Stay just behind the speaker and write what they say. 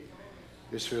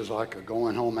This feels like a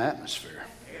going home atmosphere.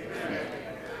 Amen.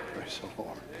 Praise the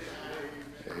Lord.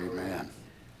 Amen.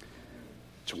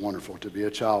 It's wonderful to be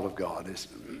a child of God,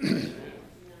 isn't it?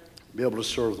 Be able to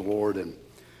serve the Lord in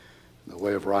the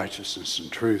way of righteousness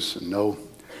and truth and know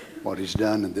what He's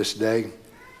done in this day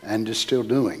and is still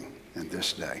doing in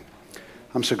this day.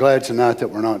 I'm so glad tonight that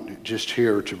we're not just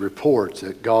here to report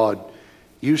that God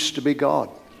used to be God.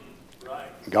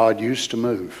 God used to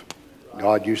move.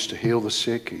 God used to heal the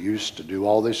sick. He used to do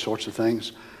all these sorts of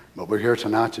things. But we're here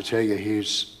tonight to tell you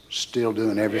He's still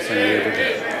doing everything He ever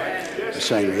did. The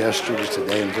same yesterday,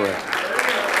 today, and forever.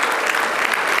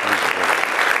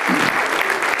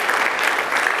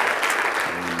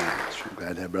 Amen. So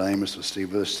glad to have Brother Amos and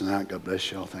Steve with us tonight. God bless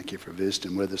y'all. Thank you for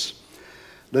visiting with us.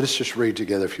 Let us just read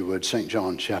together, if you would, St.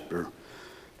 John chapter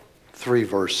 3,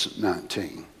 verse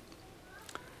 19.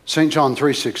 St. John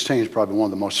 3:16 is probably one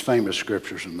of the most famous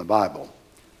scriptures in the Bible.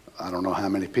 I don't know how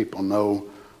many people know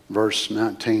verse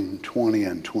 19, 20,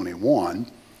 and 21.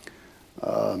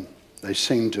 They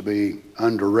seem to be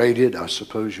underrated, I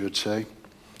suppose you would say.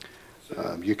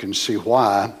 You can see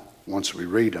why once we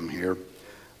read them here.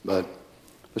 But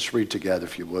let's read together,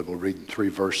 if you would. We'll read 3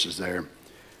 verses there.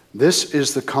 This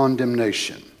is the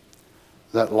condemnation,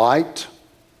 that light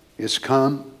is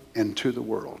come into the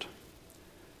world.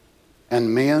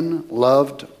 And men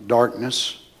loved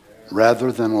darkness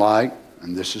rather than light,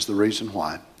 and this is the reason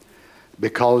why,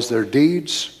 because their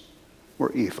deeds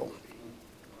were evil.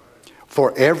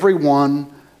 For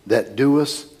everyone that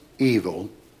doeth evil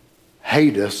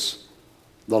hateth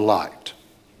the light.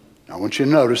 Now I want you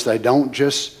to notice they don't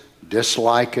just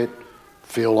dislike it,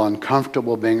 feel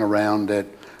uncomfortable being around it.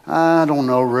 I don't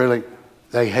know really.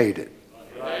 They hate it.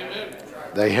 Amen.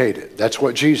 They hate it. That's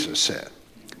what Jesus said.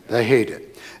 They hate it.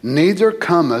 Neither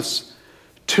cometh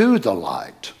to the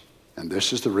light, and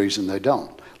this is the reason they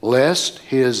don't, lest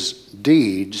his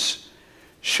deeds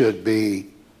should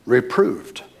be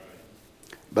reproved.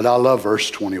 But I love verse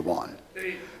 21.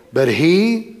 But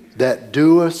he that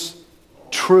doeth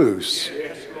truth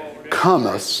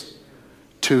cometh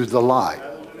to the light.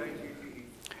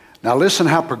 Now listen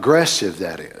how progressive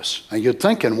that is. Now you'd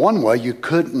think in one way you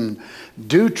couldn't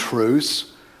do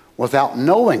truth without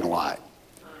knowing light.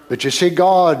 But you see,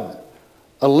 God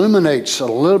illuminates a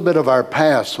little bit of our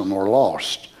past when we're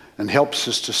lost and helps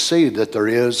us to see that there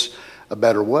is a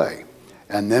better way.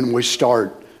 And then we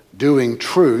start doing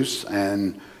truth,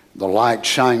 and the light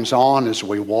shines on as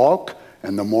we walk,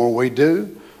 and the more we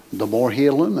do, the more He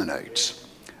illuminates.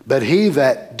 But he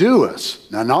that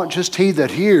doeth, now not just he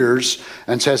that hears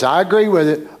and says, I agree with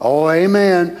it, oh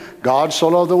amen, God so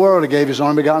loved the world, He gave His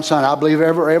only begotten Son. I believe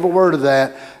every word of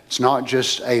that. It's not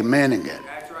just amening it.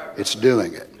 It's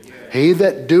doing it. He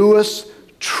that doeth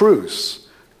truth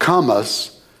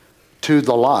cometh to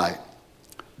the light,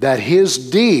 that his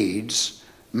deeds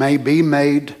may be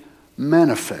made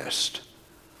manifest,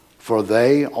 for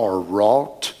they are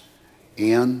wrought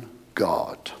in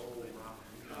God.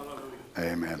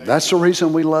 Amen. That's the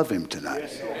reason we love Him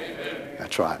tonight.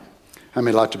 That's right. How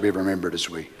many like to be remembered as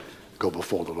we go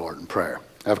before the Lord in prayer?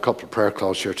 I have a couple of prayer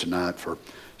calls here tonight for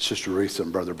Sister Aretha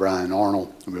and Brother Brian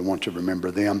Arnold, and we want to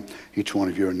remember them. Each one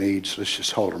of your needs, let's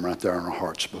just hold them right there in our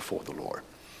hearts before the Lord.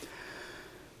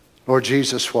 Lord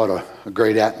Jesus, what a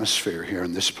great atmosphere here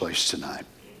in this place tonight.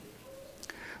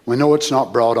 We know it's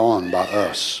not brought on by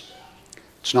us.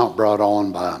 It's not brought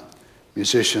on by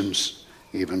musicians,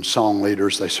 even song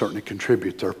leaders. They certainly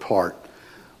contribute their part.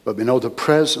 But we know the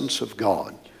presence of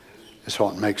God is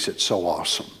what makes it so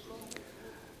awesome.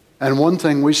 And one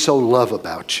thing we so love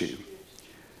about you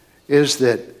is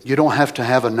that you don't have to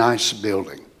have a nice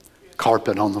building,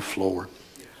 carpet on the floor,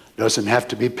 doesn't have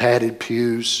to be padded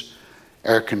pews,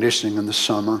 air conditioning in the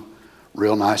summer,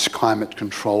 real nice climate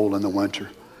control in the winter.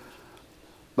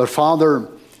 But Father,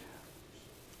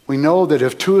 we know that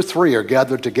if 2 or 3 are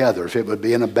gathered together, if it would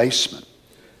be in a basement,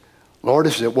 Lord,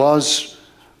 as it was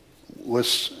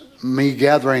with me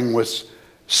gathering with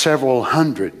several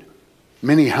hundred,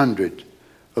 many hundred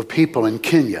of people in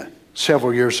Kenya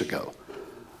several years ago,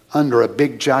 under a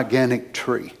big gigantic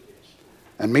tree,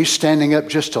 and me standing up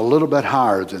just a little bit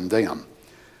higher than them,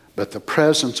 but the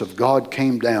presence of God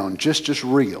came down just as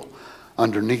real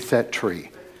underneath that tree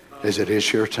as it is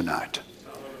here tonight.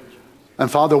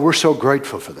 And Father, we're so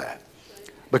grateful for that,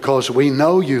 because we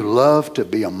know you love to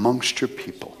be amongst your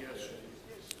people.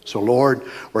 So Lord,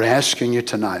 we're asking you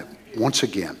tonight, once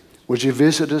again, would you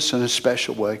visit us in a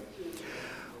special way?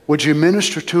 Would you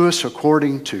minister to us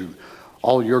according to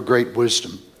all your great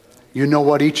wisdom? You know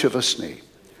what each of us need.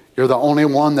 You're the only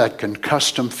one that can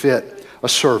custom fit a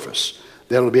service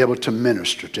that'll be able to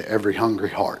minister to every hungry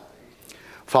heart.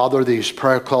 Father, these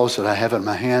prayer calls that I have in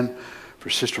my hand for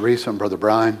Sister Retha and Brother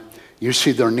Brian, you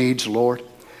see their needs, Lord.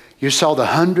 You saw the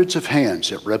hundreds of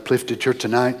hands that were uplifted here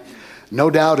tonight. No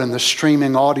doubt in the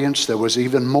streaming audience there was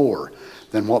even more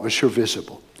than what was here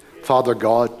visible. Father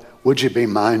God, would you be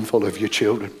mindful of your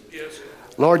children? Yes.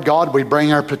 Lord God, we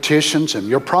bring our petitions, and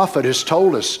your prophet has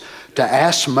told us to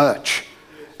ask much.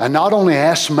 And not only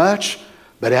ask much,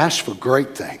 but ask for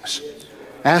great things.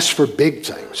 Ask for big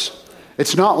things.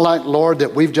 It's not like, Lord,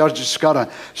 that we've just got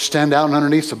to stand out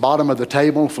underneath the bottom of the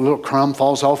table if a little crumb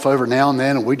falls off over now and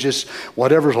then, and we just,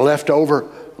 whatever's left over,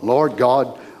 Lord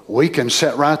God, we can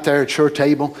sit right there at your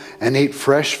table and eat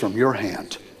fresh from your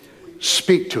hand.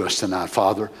 Speak to us tonight,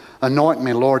 Father. Anoint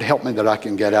me, Lord. Help me that I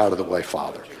can get out of the way,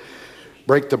 Father.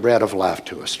 Break the bread of life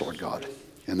to us, Lord God.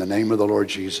 In the name of the Lord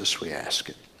Jesus, we ask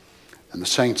it. And the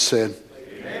saints said,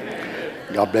 Amen.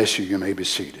 God bless you. You may be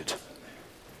seated.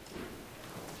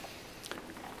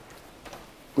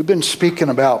 We've been speaking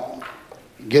about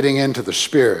getting into the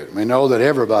Spirit. We know that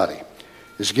everybody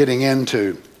is getting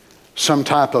into some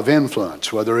type of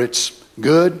influence, whether it's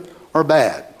good or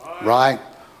bad, right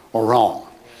or wrong.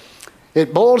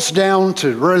 It boils down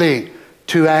to really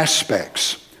two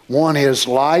aspects. One is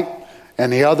light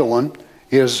and the other one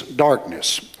is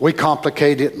darkness. We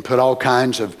complicate it and put all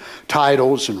kinds of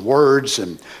titles and words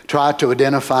and try to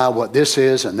identify what this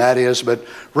is and that is, but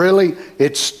really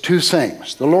it's two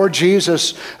things. The Lord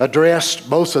Jesus addressed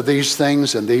both of these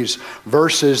things in these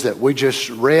verses that we just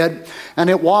read, and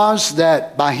it was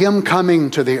that by him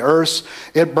coming to the earth,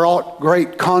 it brought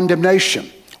great condemnation,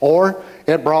 or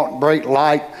it brought great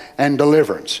light and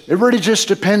deliverance. It really just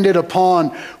depended upon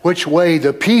which way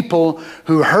the people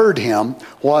who heard him,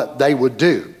 what they would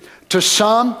do. To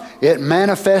some, it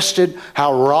manifested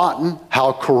how rotten,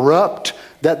 how corrupt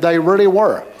that they really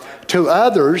were. To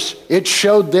others, it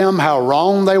showed them how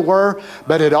wrong they were,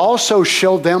 but it also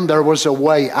showed them there was a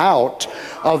way out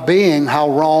of being how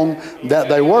wrong that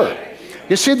they were.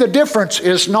 You see, the difference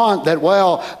is not that,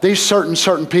 well, these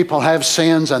certain people have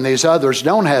sins and these others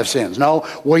don't have sins. No,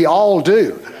 we all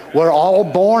do. We're all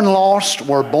born lost.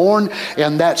 We're born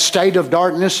in that state of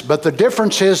darkness. But the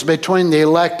difference is between the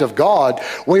elect of God.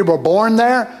 We were born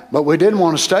there, but we didn't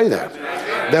want to stay there.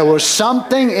 There was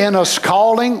something in us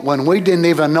calling when we didn't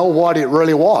even know what it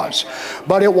really was.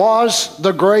 But it was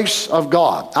the grace of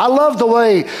God. I love the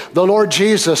way the Lord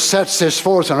Jesus sets this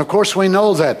forth. And of course we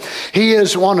know that he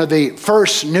is one of the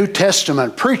first New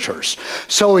Testament preachers.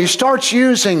 So he starts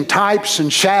using types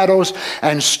and shadows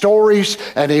and stories,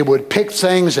 and he would pick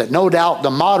things that no doubt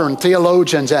the modern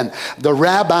theologians and the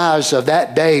rabbis of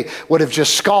that day would have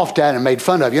just scoffed at and made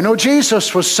fun of. You know,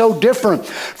 Jesus was so different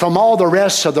from all the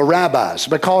rest of the rabbis,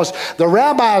 because the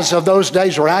rabbis of those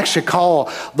days were actually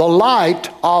called the light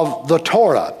of the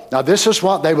Torah. Now, this is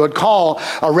what they would call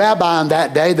a rabbi in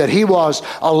that day, that he was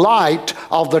a light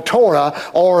of the Torah,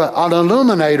 or an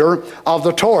illuminator of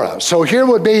the Torah. So here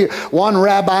would be one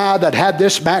rabbi that had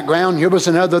this background. Here was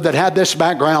another that had this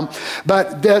background.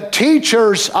 But the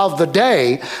teachers of the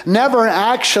day never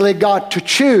actually got to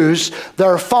choose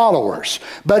their followers.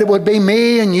 But it would be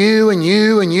me and you and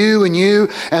you and you and you.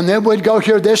 And then we'd go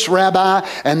hear this rabbi,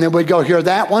 and then we'd go hear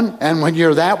that one, and we'd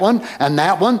hear that one and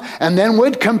that one. And then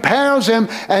we'd compare them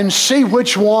and see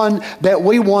which one that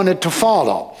we wanted to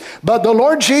follow. But the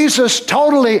Lord Jesus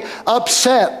totally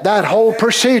upset that whole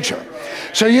procedure.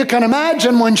 So you can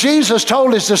imagine when Jesus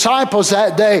told his disciples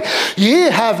that day, "Ye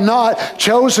have not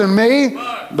chosen me,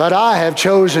 but I have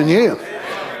chosen you."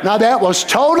 Now that was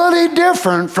totally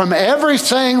different from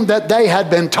everything that they had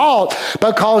been taught,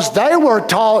 because they were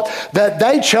taught that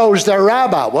they chose their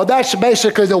rabbi. Well, that's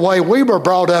basically the way we were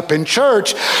brought up in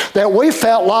church, that we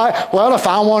felt like, well, if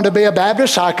I wanted to be a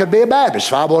Baptist, I could be a Baptist.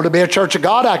 If I wanted to be a Church of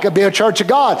God, I could be a Church of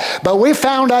God. But we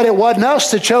found out it wasn't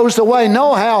us that chose the way.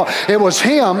 No, how it was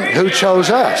him who chose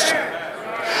us.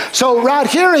 So right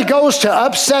here he goes to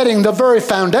upsetting the very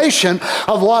foundation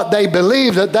of what they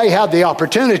believe that they had the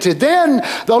opportunity. Then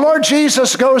the Lord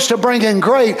Jesus goes to bring in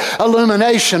great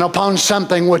illumination upon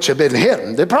something which had been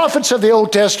hidden. The prophets of the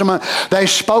Old Testament, they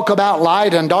spoke about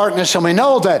light and darkness, and we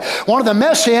know that one of the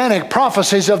messianic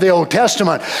prophecies of the Old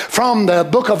Testament from the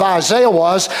book of Isaiah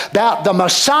was that the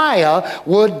Messiah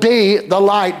would be the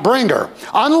light bringer.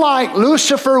 Unlike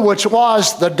Lucifer, which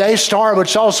was the day star,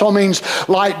 which also means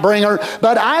light bringer,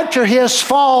 but after his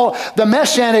fall, the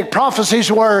messianic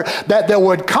prophecies were that there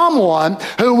would come one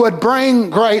who would bring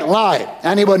great light.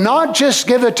 And he would not just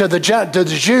give it to the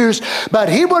Jews, but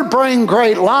he would bring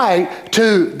great light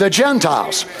to the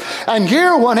Gentiles. And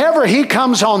here, whenever he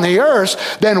comes on the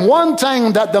earth, then one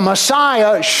thing that the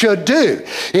Messiah should do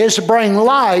is bring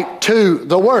light to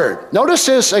the Word. Notice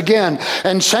this again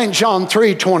in St. John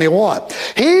 3:21.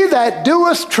 He that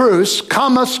doeth truth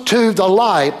cometh to the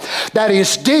light, that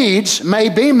his deeds may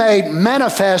be made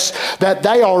manifest, that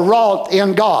they are wrought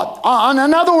in God.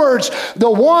 In other words, the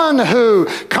one who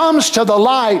comes to the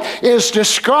light is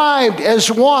described as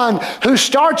one who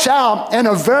starts out in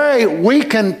a very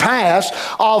weakened path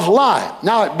of light.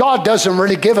 Now, God doesn't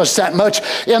really give us that much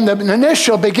in the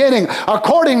initial beginning.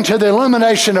 According to the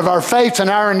illumination of our faith and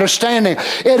our understanding,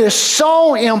 it is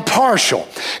so impartial.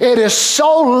 It is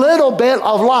so little bit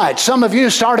of light. Some of you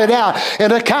started out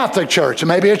in a Catholic church,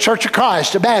 maybe a Church of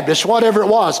Christ, a Baptist, whatever it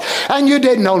was, and you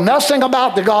didn't know nothing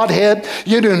about the Godhead.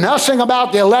 You knew nothing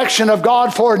about the election of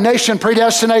God, foreordination,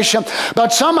 predestination,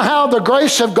 but somehow the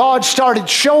grace of God started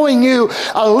showing you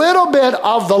a little bit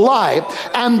of the light,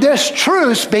 and this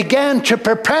truth began to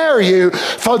prepare you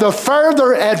for the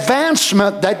further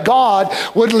advancement that God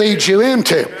would lead you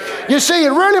into. You see, it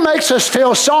really makes us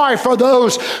feel sorry for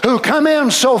those who come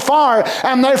in so far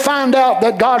and they find out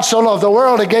that God so loved the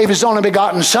world, He gave His only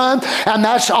begotten Son, and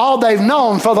that's all they've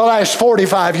known for the last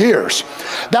 45 years.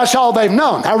 That's all they've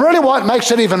known. Now, really what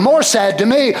makes it even more sad to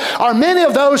me are many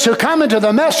of those who come into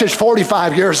the message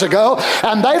 45 years ago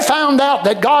and they found out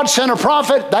that God sent a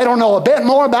prophet. They don't know a bit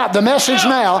more about the message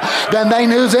now than they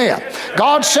knew then.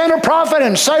 God sent a prophet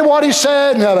and say what He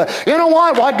said. You know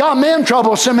what got me in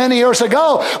trouble so many years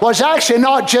ago was actually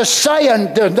not just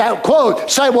saying that quote,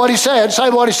 say what He said, say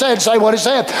what He said, say what He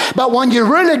said. But when you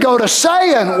really go to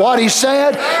saying what He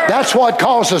said, that's what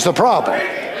causes the problem.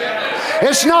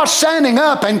 It's not standing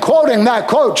up and quoting that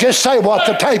quote. Just say what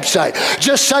the tapes say.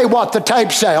 Just say what the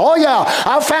tapes say. Oh yeah,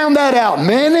 I found that out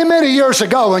many, many years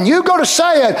ago. When you go to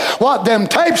saying what them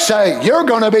tapes say, you're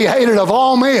going to be hated of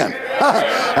all men.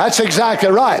 That's exactly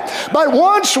right. But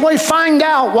once we find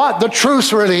out what the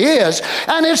truth really is,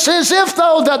 and it's as if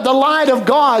though that the light of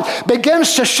God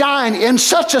begins to shine in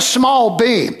such a small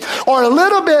beam or a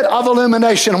little bit of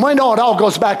illumination. We know it all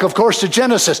goes back, of course, to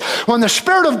Genesis. When the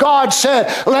Spirit of God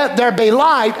said, let there be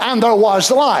light, and there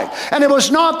was light. And it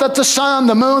was not that the sun,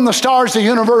 the moon, the stars, the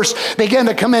universe began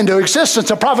to come into existence.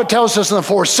 The prophet tells us in the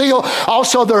fourth seal,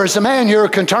 also there is a man here who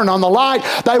can turn on the light.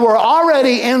 They were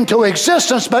already into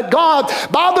existence, but God,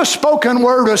 by the spoken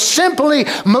word, was simply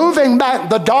moving back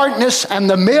the darkness and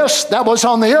the mist that was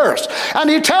on the earth. And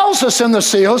He tells us in the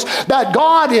seals that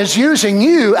God is using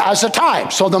you as a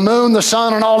type. So the moon, the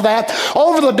sun, and all that,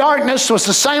 over the darkness was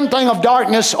the same thing of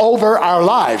darkness over our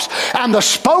lives. And the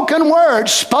spoken word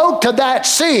spoke to that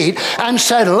seed and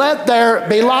said, let there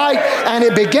be light, and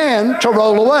it began to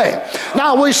roll away.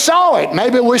 Now we saw it.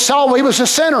 Maybe we saw we was a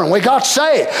sinner and we got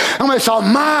saved. And we thought,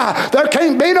 my, there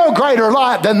can't be no greater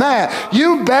light than that.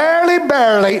 You barely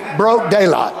broke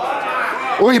daylight.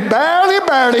 We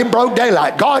barely broke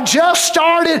daylight. God just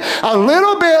started a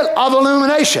little bit of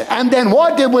illumination. And then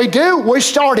what did we do? We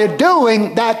started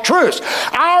doing that truth.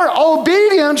 Our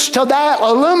obedience to that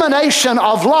illumination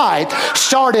of light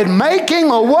started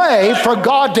making a way for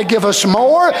God to give us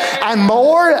more and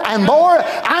more and more.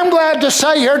 I'm glad to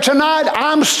say here tonight,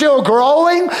 I'm still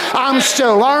growing. I'm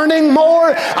still learning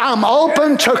more. I'm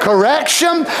open to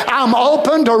correction. I'm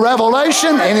open to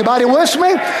revelation. Anybody with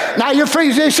me? Now you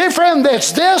see, friend,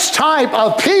 it's this type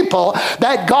of people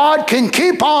that God can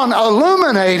keep on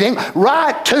illuminating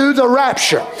right to the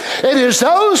rapture. It is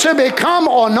those who become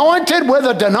anointed with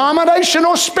a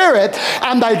denominational spirit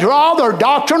and they draw their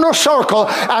doctrinal circle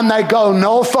and they go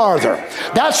no farther.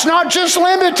 That's not just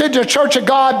limited to Church of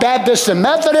God, Baptist, and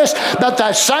Methodist, but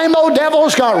that same old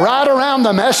devil's got right around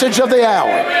the message of the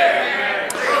hour.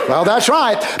 Well, that's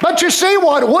right. But you see,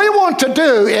 what we want to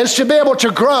do is to be able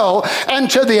to grow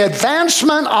into the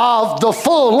advancement of the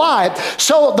full light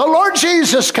so the Lord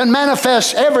Jesus can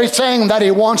manifest everything that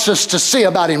He wants us to see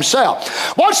about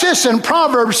Himself. Watch this in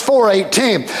Proverbs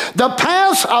 4:18. The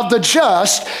path of the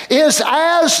just is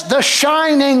as the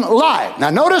shining light. Now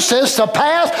notice this, the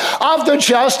path of the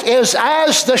just is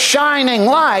as the shining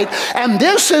light, and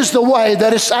this is the way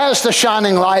that it's as the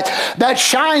shining light that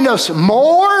shineth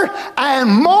more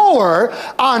and more more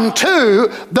unto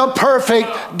the perfect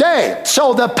day.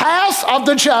 So the path of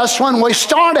the just, when we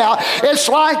start out, it's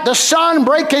like the sun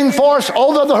breaking forth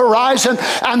over the horizon,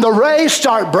 and the rays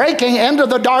start breaking into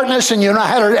the darkness, and you know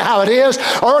how it is.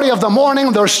 Early of the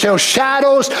morning, there's still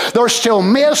shadows, there's still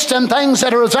mist and things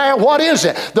that are there. What is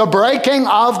it? The breaking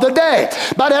of the day.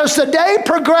 But as the day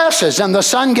progresses and the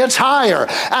sun gets higher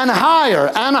and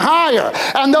higher and higher,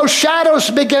 and those shadows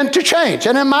begin to change,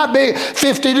 and it might be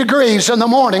 50 degrees in the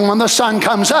morning when the sun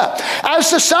comes up. As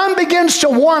the sun begins to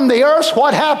warm the earth,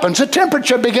 what happens? The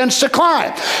temperature begins to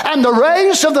climb, and the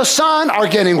rays of the sun are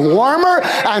getting warmer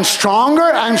and stronger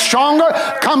and stronger.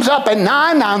 Comes up at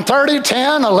 9, 9:30,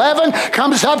 10, 11,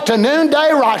 comes up to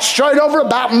noonday, right straight over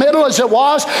about middle as it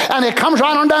was, and it comes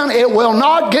right on down. It will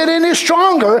not get any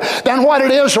stronger than what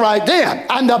it is right then.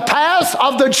 And the path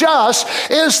of the just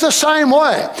is the same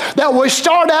way, that we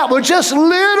start out with just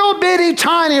little bitty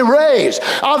tiny rays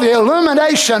of the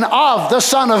illumination of the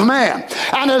Son of Man.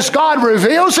 And as God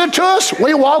reveals it to us,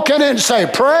 we walk in it and say,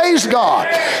 praise God.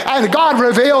 And God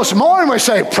reveals more, and we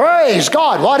say, praise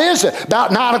God. What is it?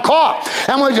 About 9 o'clock.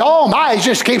 And we go, oh my, it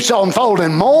just keeps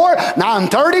unfolding more.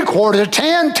 9:30, quarter to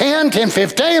 10, 10,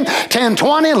 10:15,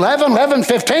 10:20, 11,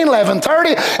 11:15,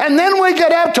 11:30. And then we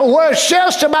get up to where it's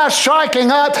just about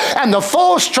striking up, and the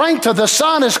full strength of the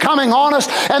sun is coming on us.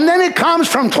 And then it comes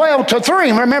from 12 to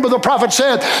 3. Remember, the prophet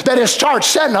said that it starts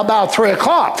setting about 3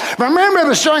 o'clock. Remember, it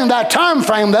was during that time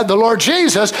frame that the Lord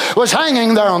Jesus was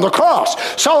hanging there on the cross.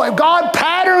 So God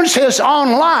patterns his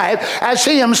own life as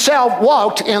he himself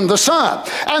walked in the sun.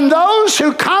 And those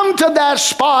who come to that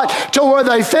spot to where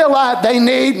they feel like they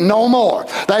need no more.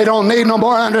 They don't need no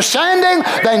more understanding.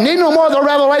 They need no more of the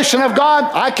revelation of God.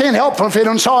 I can't help them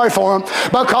feeling sorry for them,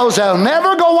 because they'll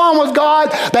never go on with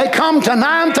God. They come to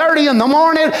 9:30 in the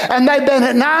morning, and they've been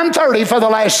at 9:30 for the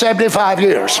last 75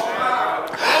 years.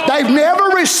 They've never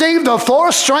received the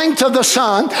full strength of the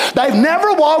sun. They've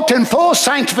never walked in full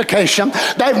sanctification.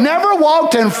 They've never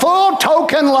walked in full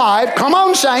token life. Come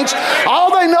on, saints.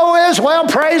 All they know is, well,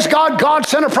 praise God, God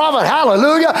sent a prophet.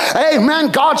 Hallelujah. Amen.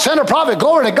 God sent a prophet.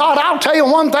 Glory to God. I'll tell you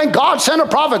one thing. God sent a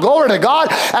prophet. Glory to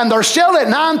God. And they're still at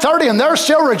 9:30, and they're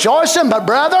still rejoicing. But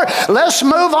brother, let's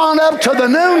move on up to the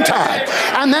noontime.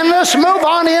 And then let's move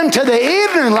on into the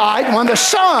evening light when the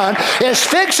sun is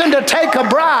fixing to take a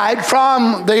bride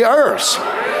from the earth.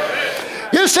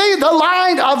 You see, the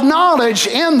light of knowledge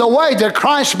in the way that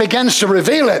Christ begins to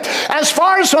reveal it. As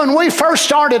far as when we first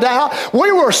started out,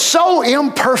 we were so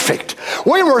imperfect.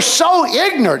 We were so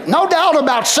ignorant. No doubt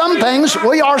about some things,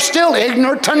 we are still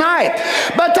ignorant tonight.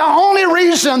 But the only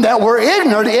reason that we're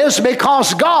ignorant is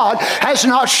because God has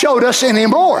not showed us any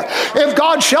more. If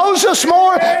God shows us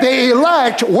more, the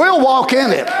elect will walk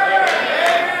in it.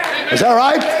 Is that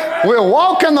right? We'll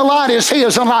walk in the light as he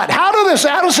is in the light. How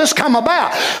does this come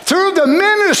about? Through the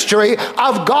ministry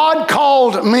of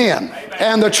God-called men.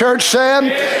 And the church said,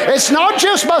 it's not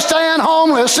just by staying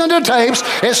home, listening to tapes.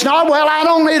 It's not, well, I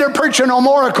don't need a preacher no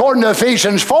more, according to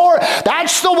Ephesians 4.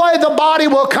 That's the way the body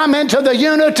will come into the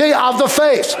unity of the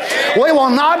faith. We will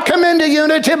not come into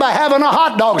unity by having a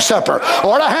hot dog supper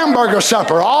or a hamburger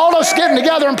supper. All us getting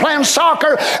together and playing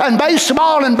soccer and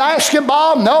baseball and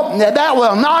basketball. Nope, that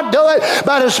will not do it.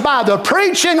 But it's by the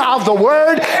preaching of the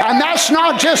word. And that's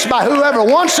not just by whoever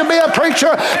wants to be a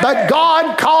preacher, but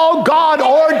God-called,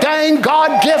 God-ordained,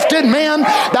 God-gifted men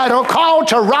that are called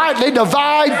to rightly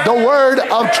divide the word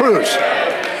of truth.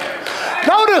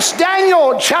 Notice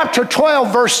Daniel chapter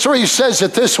 12 verse 3 says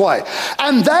it this way,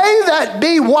 and they that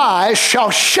be wise shall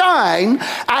shine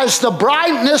as the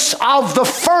brightness of the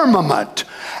firmament,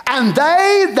 and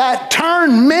they that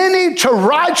turn many to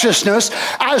righteousness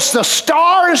as the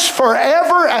stars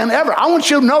forever and ever. I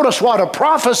want you to notice what a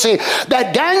prophecy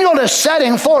that Daniel is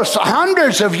setting forth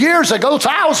hundreds of years ago,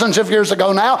 thousands of years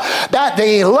ago now, that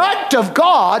the elect of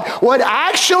God would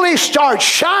actually start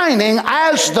shining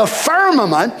as the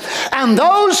firmament, and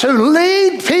those who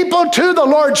lead people to the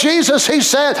Lord Jesus, he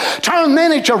said, turn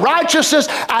many to righteousness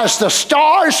as the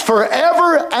stars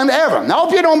forever and ever. Now, I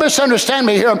hope you don't misunderstand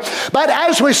me here, but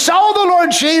as we saw the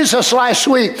Lord Jesus last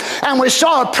week, and we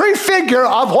saw a prefigure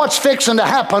of what's fixing to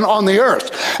happen on the earth,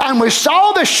 and we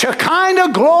saw the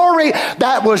Shekinah glory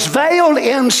that was veiled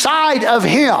inside of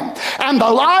him, and the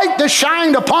light that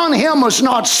shined upon him was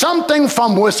not something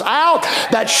from without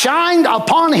that shined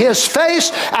upon his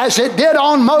face as it did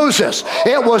on Moses.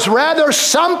 It was rather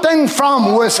something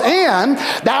from within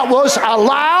that was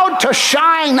allowed to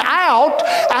shine out,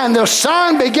 and the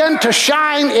sun began to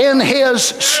shine in his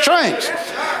strength.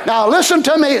 Now listen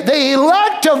to me. The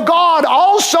elect of God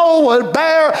also will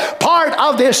bear part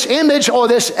of this image or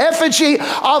this effigy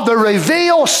of the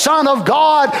revealed Son of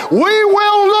God. We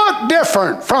will look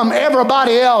different from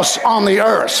everybody else on the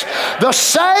earth. The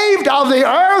saved of the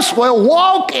earth will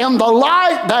walk in the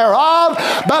light thereof,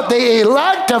 but the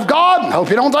elect of God, I hope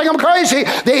you don't think I'm crazy,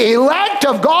 the elect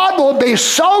of God will be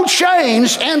so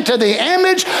changed into the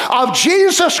image of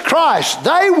Jesus Christ,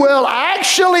 they will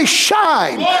actually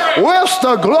shine with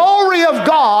the glory of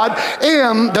God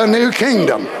in the new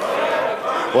kingdom.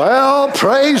 Well,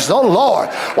 praise the Lord.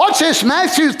 What's this?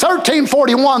 Matthew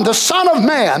 13:41. The Son of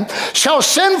Man shall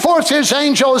send forth his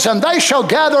angels, and they shall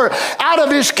gather out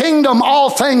of his kingdom all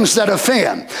things that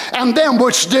offend, and them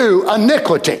which do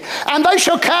iniquity. And they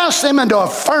shall cast them into a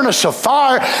furnace of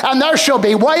fire, and there shall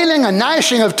be wailing and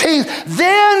gnashing of teeth.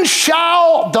 Then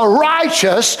shall the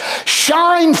righteous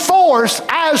shine forth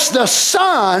as the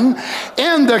sun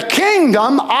in the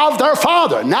kingdom of their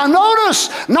Father. Now notice,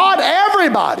 not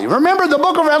everybody. Remember, the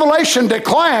book of Revelation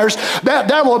declares that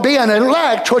there will be an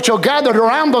elect which will gather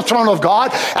around the throne of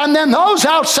God, and then those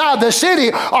outside the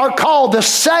city are called the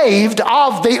saved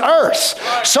of the earth.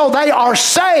 So they are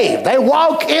saved. They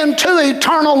walk into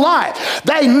eternal life.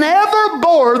 They never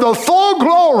bore the full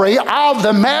glory of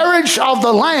the marriage of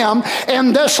the Lamb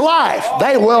in this life.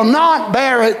 They will not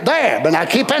bear it there. But now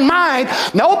keep in mind,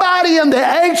 nobody in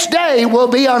the eighth day will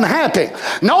be unhappy.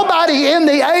 Nobody in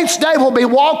the eighth day will be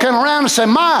walking around and saying,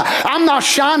 "My, I'm not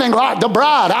shining like the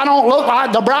bride. I don't look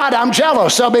like the bride. I'm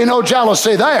jealous." There'll be no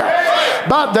jealousy there.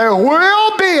 But there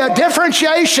will be a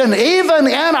differentiation even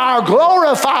in our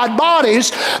glorified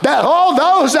bodies, that all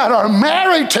those that are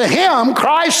married to him,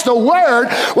 Christ the Word,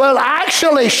 will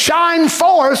actually shine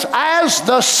forth as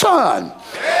the sun.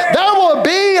 There will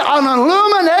be an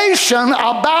illumination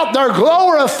about their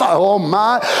glorified,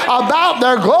 about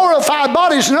their glorified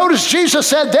bodies. Notice Jesus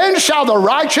said, "Then shall the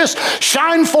righteous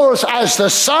shine forth as the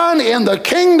sun in the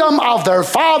kingdom of their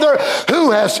Father.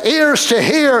 Who has ears to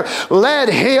hear, let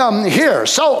him hear."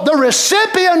 So the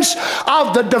recipients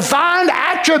of the divine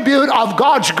attribute of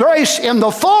God's grace in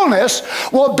the fullness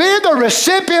will be the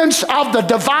recipients of the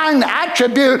divine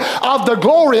attribute of the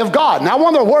glory of God. Now,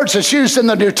 one of the words that's used in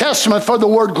the New Testament for the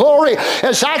word glory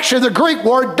is actually the Greek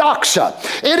word doxa.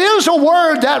 It is a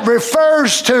word that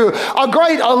refers to a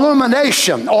great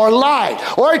illumination or light,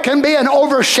 or it can be an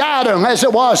overshadowing, as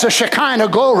it was the Shekinah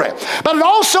glory. But it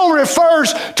also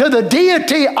refers to the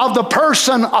deity of the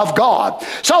person of God.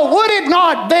 So would it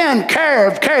not then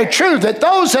carry true that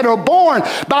those that are born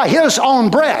by his own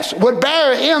breath would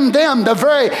bear in them the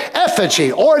very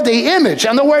effigy or the image?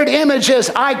 And the word image is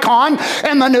icon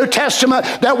in the New Testament,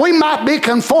 that we might be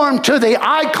conformed to the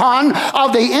icon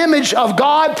of the image of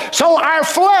God. So our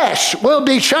flesh will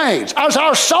be changed. As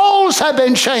our souls have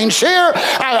been changed here,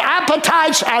 our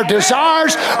appetites, our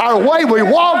desires, our way we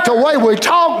walk, the way we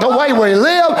talk, the way we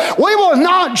live, we will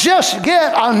not just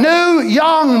get a new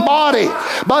young body,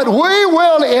 but we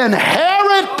will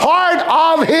inherit part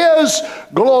of his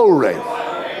glory.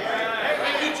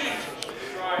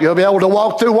 You'll be able to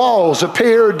walk through walls,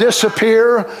 appear,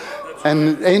 disappear,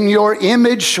 and in your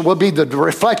image will be the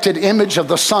reflected image of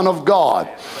the Son of God.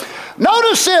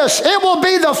 Notice this, it will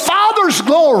be the Father's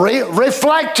glory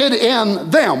reflected in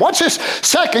them. What's this?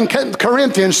 2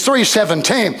 Corinthians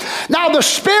 3:17. Now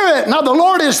the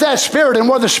Lord is that Spirit, and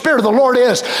where the Spirit of the Lord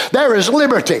is, there is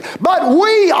liberty. But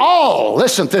we all,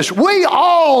 listen to this, we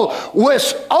all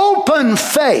with open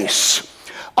face,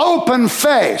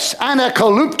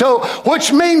 anakalupto,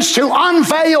 which means to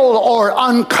unveil or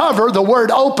uncover, the word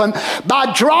open, by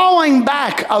drawing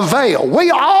back a veil.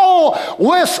 We all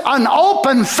with an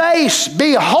open face,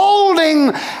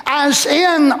 beholding as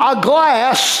in a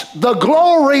glass the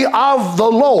glory of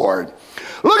the Lord.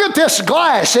 Look at this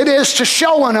glass. It is to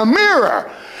show in a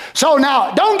mirror. So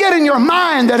now, don't get in your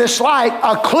mind that it's like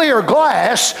a clear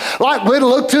glass, like we'd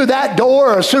look through that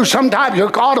door or through some type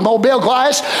of automobile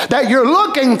glass, that you're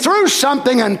looking through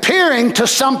something and peering to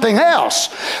something else.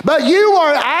 But you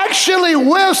are actually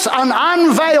with an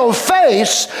unveiled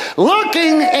face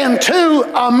looking into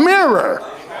a mirror.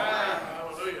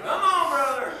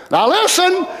 Now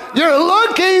listen, you're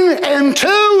looking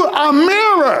into a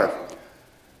mirror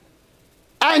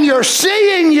and you're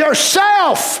seeing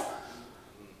yourself,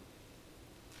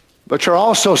 but you're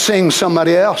also seeing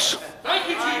somebody else. Thank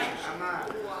you, Jesus.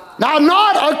 Now,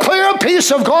 not a clear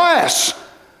piece of glass,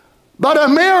 but a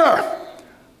mirror.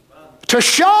 To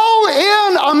show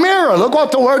in a mirror. Look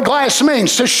what the word glass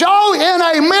means. To show in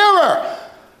a mirror.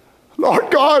 Lord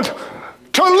God,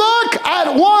 to look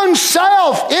at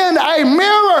oneself in a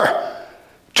mirror.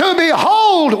 To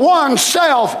behold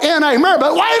oneself in a mirror.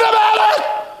 But wait a minute.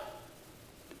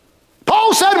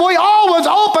 Paul said, we all with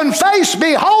open face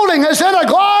beholding as in a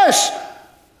glass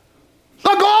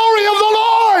the glory of the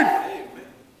Lord.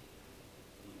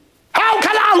 How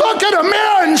can I look in a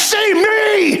mirror and see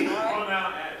me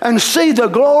and see the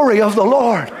glory of the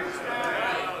Lord?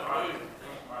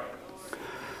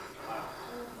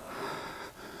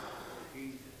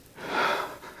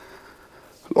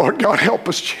 Lord God, help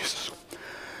us, Jesus.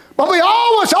 But we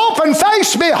always open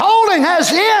face beholding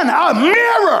as in a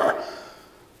mirror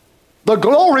the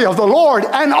glory of the Lord,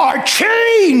 and are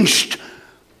changed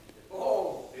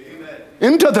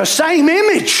into the same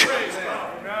image.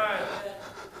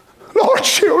 Lord,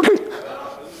 children.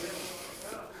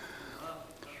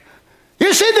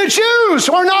 You see, the Jews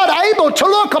were not able to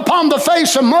look upon the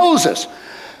face of Moses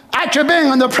after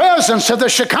being in the presence of the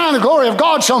Shekinah glory of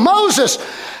God. So Moses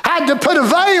had to put a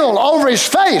veil over his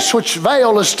face, which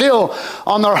veil is still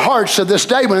on their hearts to this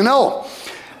day, we know.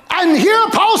 And here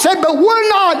Paul said, but we're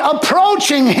not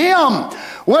approaching him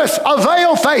with a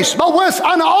veiled face, but with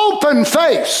an open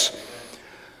face.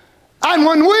 And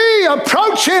when we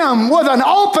approach him with an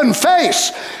open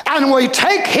face and we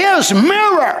take his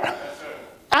mirror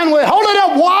and we hold it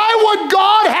up, why would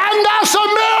God hand us a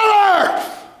mirror?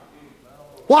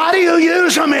 Why do you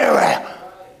use a mirror?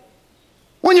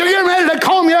 When you're getting ready to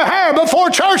comb your hair before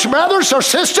church, brothers or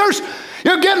sisters,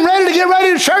 you're getting ready to get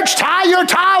ready to church, tie your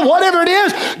tie, whatever it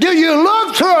is, do you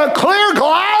look through a clear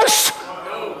glass?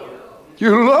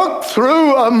 You look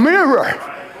through a mirror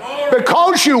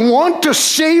because you want to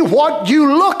see what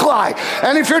you look like.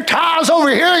 And if your tie's over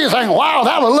here, you think, wow,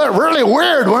 that would look really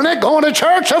weird, wouldn't it? Going to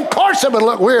church? Of course it would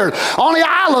look weird. Only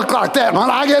I look like that when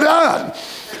I get done.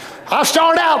 I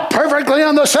start out perfectly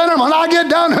in the center. When I get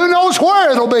done, who knows where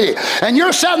it'll be? And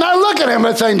you're sitting there looking at him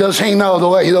and saying, does he know the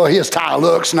way his tie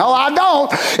looks? No, I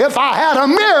don't. If I had a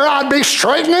mirror, I'd be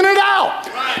straightening it out.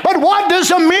 But what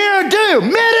does a mirror do?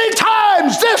 Many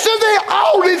times, this is the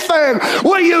only thing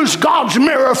we use God's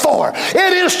mirror for.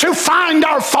 It is to find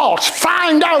our faults,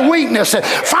 find our weaknesses,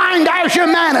 find our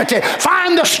humanity,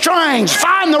 find the strange,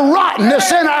 find the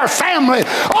rottenness in our family.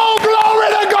 Oh, glory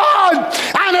to God!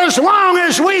 And as long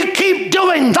as we keep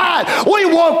doing that, we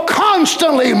will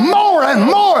constantly more and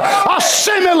more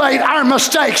assimilate our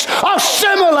mistakes,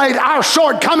 assimilate our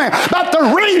shortcomings. But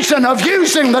the reason of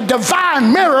using the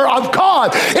divine mirror of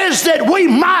God is that we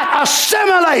might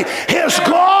assimilate his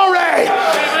glory,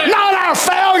 not our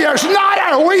failures, not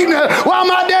our weakness. Well,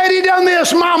 my daddy done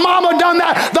this, my mama done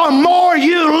that. The more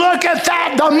you look at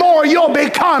that, the more you'll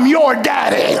become your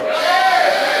daddy.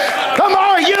 The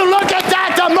more you look at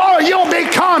that, the more you'll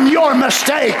become your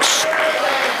mistakes.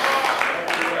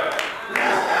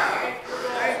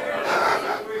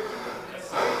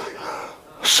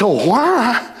 So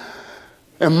why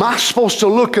am I supposed to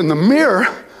look in the mirror?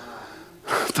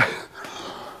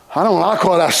 I don't like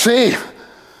what I see.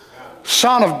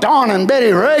 Son of Don and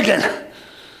Betty Reagan.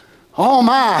 Oh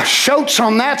my, Schultz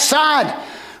on that side,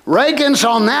 Reagan's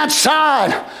on that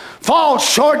side. Faults,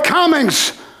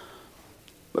 shortcomings.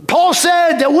 But Paul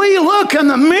said that we look in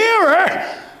the mirror,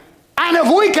 and if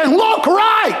we can look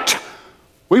right,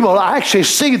 we will actually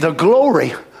see the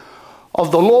glory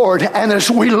of the Lord. And as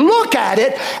we look at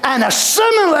it and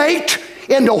assimilate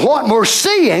into what we're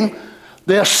seeing,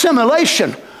 the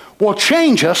assimilation will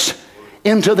change us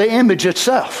into the image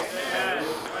itself.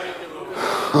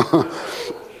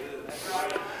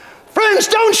 Friends,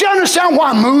 don't you understand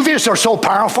why movies are so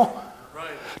powerful?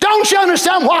 Don't you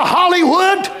understand why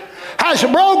Hollywood has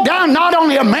broke down not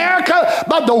only America,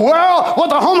 but the world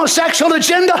with a homosexual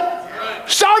agenda?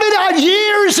 Started out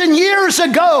years and years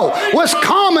ago with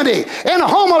comedy, and a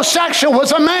homosexual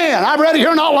was a man. I read it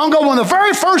here not long ago, one of the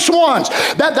very first ones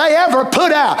that they ever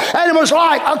put out. And it was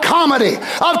like a comedy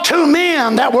of two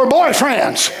men that were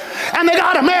boyfriends. And they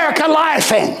got America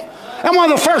laughing. And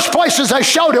one of the first places they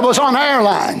showed it was on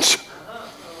airlines.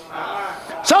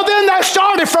 So then they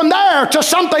started from there to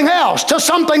something else, to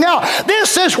something else.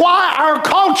 This is why our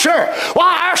culture,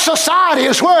 why our society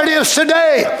is where it is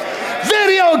today.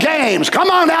 Video games.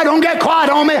 Come on now, don't get quiet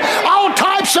on me. All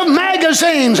types of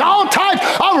magazines, all types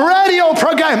of radio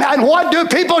programs. And what do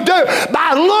people do?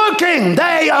 By looking,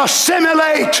 they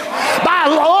assimilate. By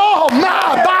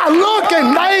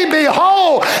looking, they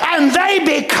behold, and they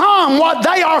become what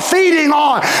they are feeding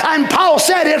on. And Paul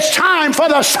said it's time for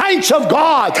the saints of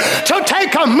God to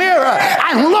take a mirror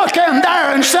and look in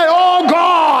there and say, oh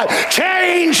God,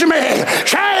 change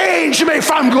me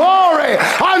from glory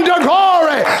unto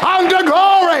glory unto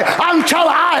glory until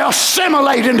I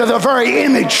assimilate into the very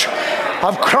image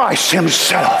of Christ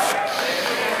himself.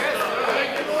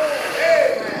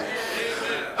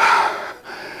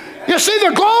 You see,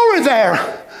 the glory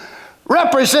there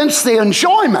represents the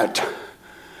enjoyment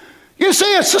You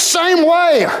see, it's the same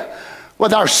way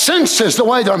with our senses, the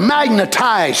way they're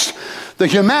magnetized, the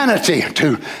humanity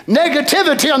to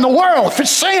negativity in the world for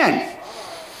sin.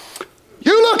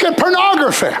 You look at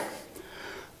pornography.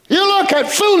 You look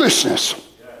at foolishness.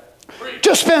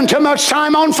 Just spend too much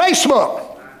time on Facebook.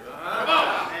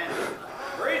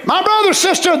 My brother,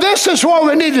 sister, this is where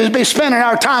we need to be spending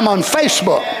our time, on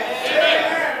Facebook,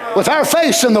 with our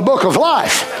face in the book of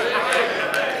life.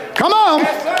 Come on.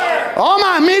 Oh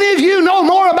my, many of you know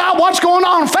more about what's going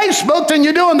on Facebook than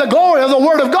you do in the glory of the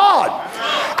Word of God.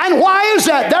 And why is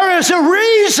that? There is a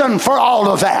reason for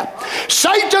all of that.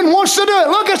 Satan wants to do it.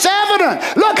 Look, it's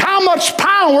evident. Look how much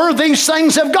power these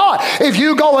things have got. If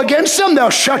you go against them, they'll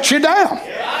shut you down.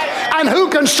 And who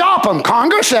can stop them?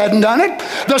 Congress hasn't done it.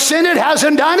 The Senate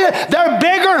hasn't done it. They're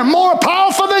bigger and more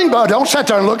powerful than, but don't sit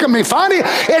there and look at me funny.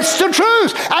 It's the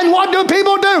truth. And what do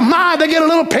people do? They get a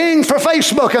little ping for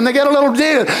Facebook, and they get a little,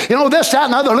 this, that,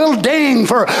 and other little ding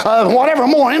for whatever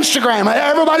more, Instagram.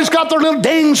 Everybody's got their little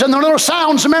dings and their little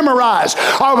sounds memorized.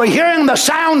 Are we hearing the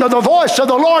sound of the voice of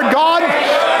the Lord God?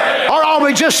 Or are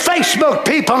we just Facebook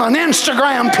people and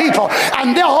Instagram people?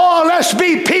 And let's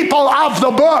be people of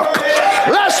the book.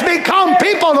 Let's become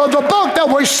people of the book,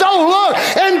 that we so look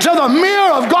into the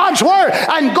mirror of God's Word,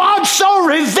 and God so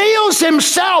reveals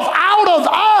Himself out of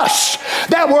us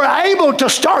that we're able to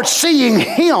start seeing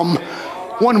Him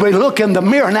when we look in the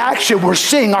mirror. And actually we're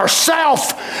seeing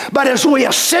ourselves, but as we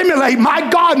assimilate, my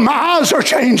God, my eyes are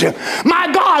changing.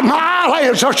 My God, my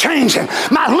eyelids are changing.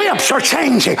 My lips are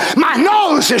changing. My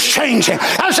nose is changing.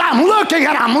 As I'm looking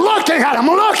and I'm looking and I'm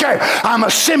looking, I'm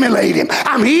assimilating.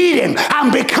 I'm eating.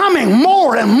 I'm becoming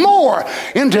more and more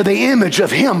into the image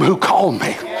of Him who called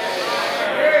me.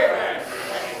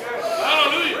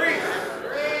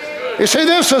 You see,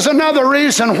 this is another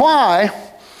reason why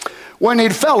we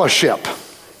need fellowship.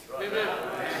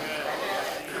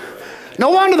 No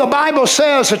wonder the Bible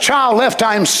says a child left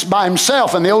by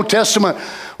himself in the Old Testament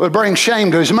would bring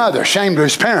shame to his mother, shame to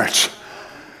his parents.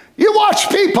 You watch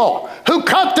people who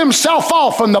cut themselves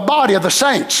off from the body of the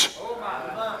saints.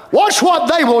 Watch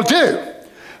what they will do.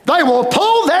 They will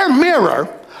pull their mirror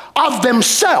of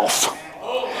themselves,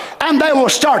 and they will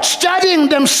start studying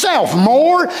themselves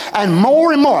more and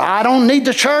more and more. I don't need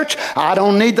the church. I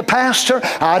don't need the pastor.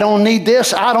 I don't need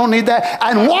this. I don't need that.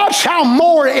 And watch how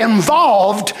more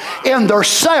involved in their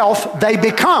self they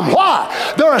become.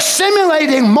 Why? They're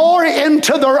assimilating more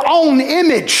into their own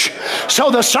image.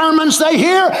 So the sermons they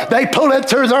hear, they pull it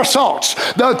through their thoughts.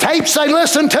 The tapes they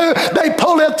listen to, they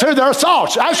pull it through their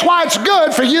thoughts. That's why it's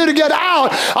good for you to get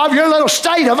out of your little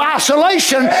state of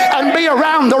isolation and be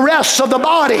around the rest of the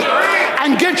body.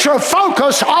 And get your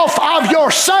focus off of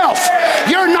yourself.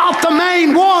 You're not the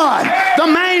main one. The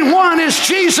main one is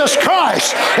Jesus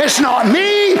Christ. It's not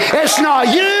me. It's not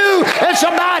you. It's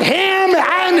about Him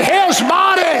and His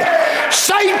body.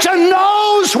 Satan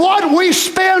knows what we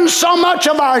spend so much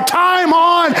of our time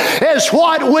on is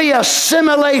what we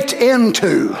assimilate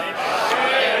into.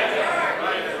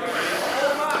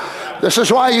 This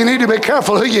is why you need to be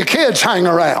careful who your kids hang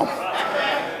around.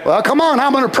 Well, come on,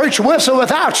 I'm going to preach a whistle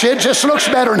without you. It just looks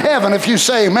better in heaven if you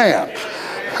say amen.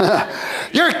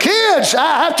 Your kids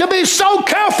have to be so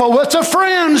careful with the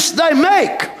friends they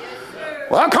make.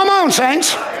 Well, come on,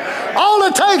 saints. All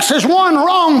it takes is one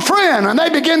wrong friend, and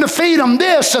they begin to feed them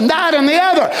this and that and the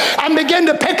other, and begin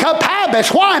to pick up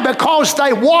habits. Why? Because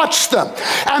they watch them,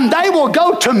 and they will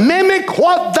go to mimic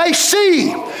what they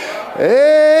see.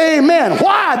 Amen.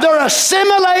 Why? They're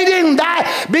assimilating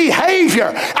that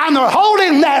behavior, and they're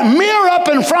holding that mirror up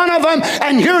in front of them,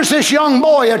 and here's this young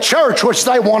boy at church which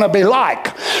they want to be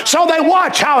like. So they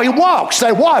watch how he walks,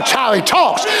 they watch how he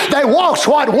talks, they watch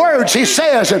what words he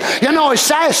says, and he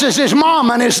sasses his mom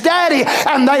and his daddy,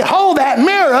 and they hold that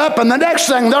mirror up, and the next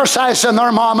thing they're sassing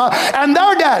their mama and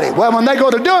their daddy. Well, when they go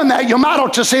to doing that, you might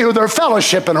ought to see who they're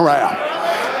fellowshipping around.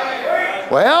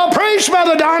 Well, preach,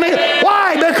 Brother Donnie.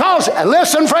 Why? Because,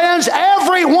 listen, friends,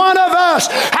 every one of us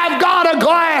have got a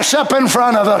glass up in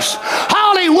front of us.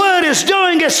 Hollywood is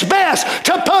doing its best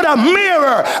to put a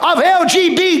mirror of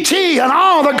LGBT and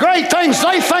all the great things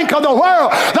they think of the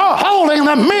world. They're holding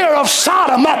the mirror of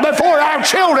Sodom up before our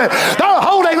children. They're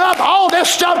holding up all this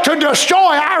stuff to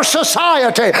destroy our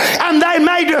society. And they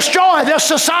may destroy this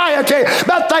society,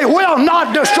 but they will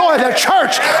not destroy the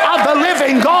church of the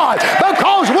living God,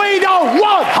 because we don't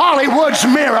want Hollywood's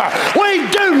mirror. We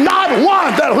do not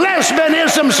want the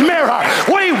lesbianism's mirror.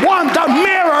 We want the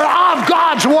mirror of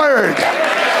God's Word.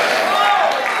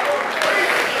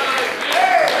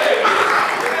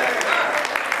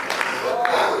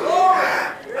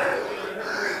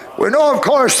 We know, of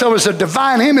course, there was a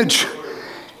divine image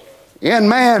in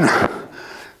man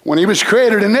When he was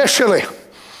created initially,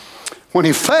 when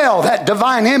he fell, that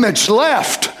divine image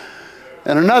left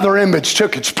and another image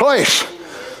took its place.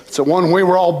 It's the one we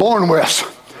were all born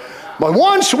with. But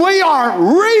once we are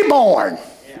reborn,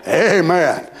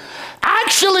 amen,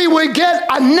 actually we get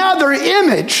another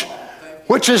image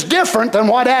which is different than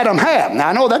what Adam had. Now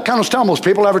I know that kind of stumbles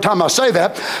people every time I say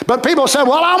that, but people say,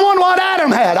 well, I want what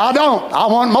Adam had. I don't. I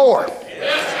want more.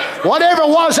 Whatever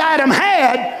was Adam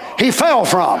had, he fell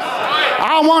from.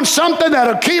 I want something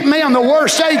that'll keep me in the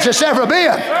worst stage it's ever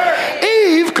been.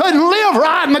 Eve couldn't live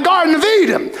right in the Garden of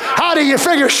Eden. How do you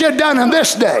figure she'd done in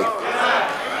this day?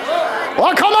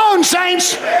 Well, come on,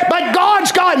 saints. But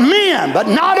God's got men. But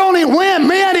not only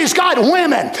men, he's got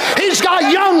women. He's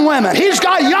got young women. He's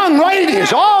got young ladies.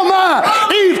 Oh, my.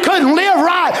 Eve couldn't live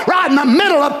right in the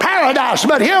middle of paradise.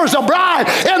 But here's a bride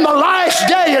in the last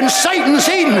day in Satan's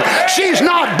Eden. She's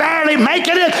not barely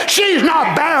making it. She's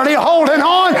not barely holding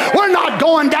on. We're not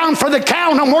going down for the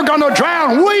count and we're going to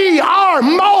drown. We are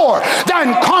more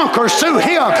than conquerors through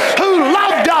him who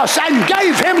loved us and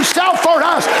gave himself for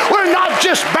us. We're not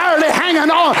just barely hanging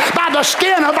on by the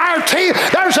skin of our teeth.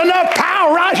 There's enough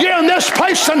power right here in this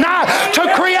place tonight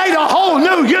to create a whole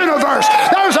new universe.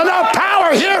 There's enough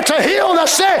power here to heal the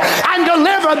sick and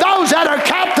deliver those that are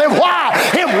captive. Why?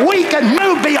 If we can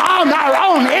move beyond our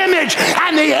own image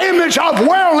and the image of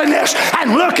worldliness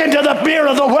and look into the mirror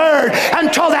of the Word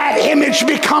until that image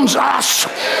becomes us.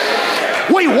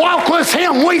 We walk with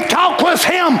him. We talk with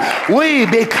him. We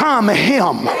become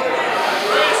him.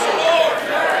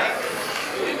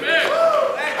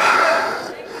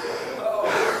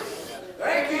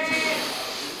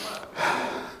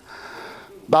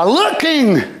 By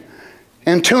looking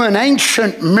into an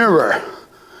ancient mirror,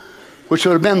 which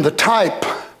would have been the type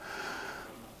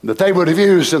that they would have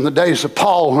used in the days of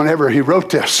Paul whenever he wrote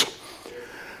this.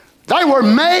 They were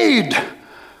made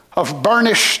of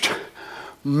burnished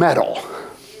metal.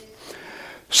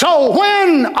 So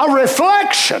when a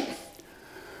reflection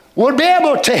would be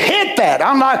able to hit that,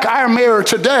 unlike our mirror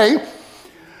today,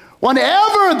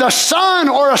 whenever the sun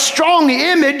or a strong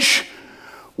image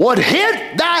would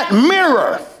hit that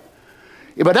mirror,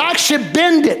 it would actually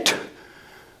bend it,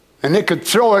 and it could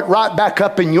throw it right back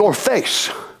up in your face.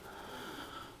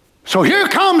 So here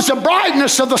comes the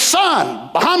brightness of the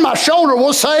sun. Behind my shoulder,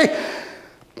 we'll say,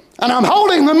 and I'm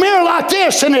holding the mirror like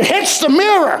this, and it hits the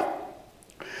mirror,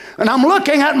 and I'm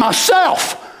looking at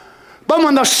myself. But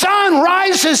when the sun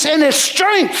rises in its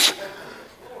strength,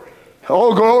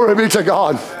 oh, glory be to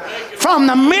God, from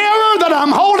the mirror that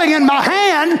I'm holding in my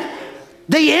hand,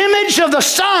 the image of the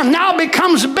sun now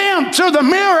becomes bent through the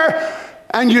mirror,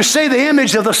 and you see the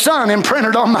image of the sun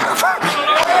imprinted on my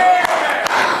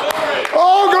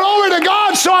oh, glory to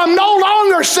God. So I'm no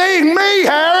longer seeing me,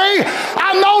 Harry.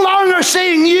 I'm no longer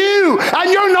seeing you,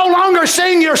 and you're no longer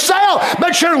seeing yourself,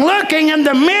 but you're looking in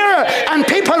the mirror, and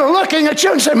people are looking at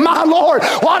you and say, my Lord,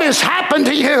 what has happened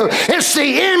to you? It's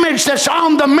the image that's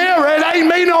on the mirror. It ain't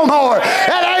me no more.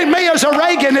 It ain't me as a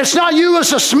Reagan. It's not you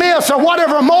as a Smith or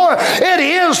whatever more. It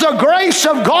is the grace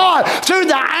of God through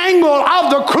the angle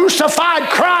of the crucified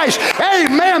Christ.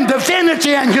 Amen.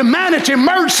 Divinity and humanity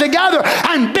merged together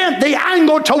and bent the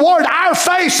angle toward our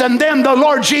face, and then the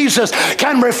Lord Jesus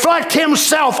can reflect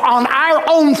himself on our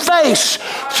own face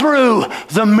through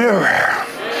the mirror.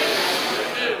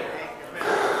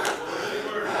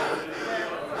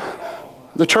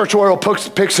 The church world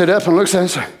picks it up and looks at it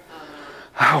and says,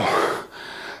 oh,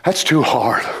 that's too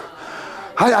hard.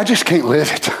 I just can't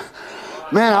live it.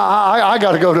 Man, I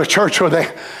got to go to a church where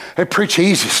they preach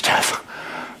easy stuff.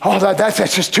 Oh,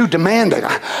 that's just too demanding.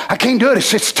 I can't do it.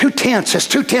 It's too tense. It's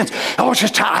too tense. Oh,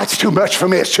 it's too much for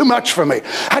me. It's too much for me.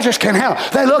 I just can't handle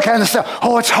it. They look at it and say,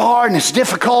 oh, it's hard and it's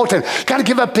difficult and got to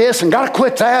give up this and got to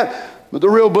quit that. But the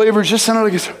real believers just send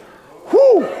it and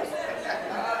whoo,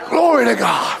 glory to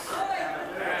God.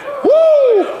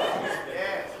 Woo.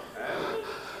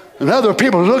 And other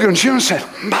people look at you and say,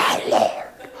 my Lord,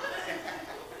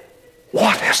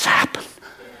 what has happened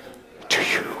to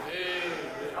you?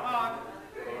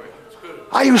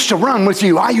 I used to run with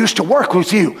you. I used to work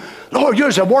with you. Lord,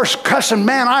 you're the worst cussing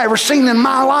man I ever seen in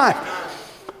my life.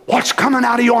 What's coming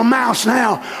out of your mouth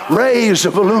now? Rays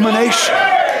of illumination.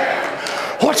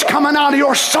 What's coming out of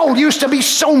your soul used to be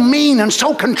so mean and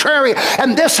so contrary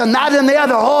and this and that and the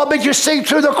other. Oh, but you see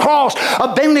through the cross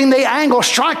of bending the angle,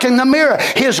 striking the mirror,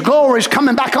 his glory is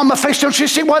coming back on my face. Don't you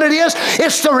see what it is?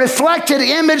 It's the reflected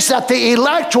image that the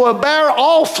elect will bear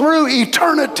all through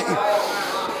eternity.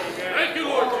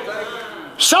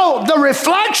 So the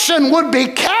reflection would be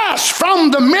cast from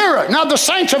the mirror. Now the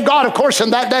saints of God, of course, in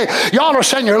that day, y'all are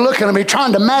saying, you're looking at me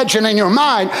trying to imagine in your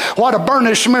mind what a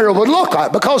burnished mirror would look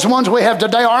like, because the ones we have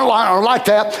today aren't like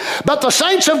that. But the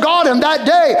saints of God in that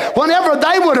day, whenever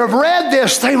they would have read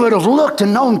this, they would have looked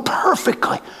and known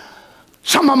perfectly.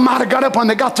 Some of them might have got up when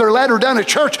they got their ladder down at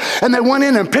church, and they went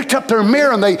in and picked up their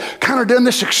mirror, and they kind of did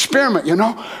this experiment,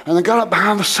 and they got up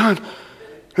behind the sun, and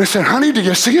they said, honey, do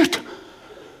you see it?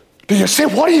 Do you see?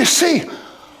 What do you see?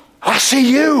 I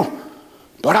see you,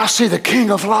 but I see the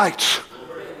King of Lights.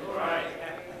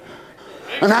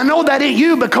 And I know that ain't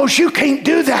you, because you can't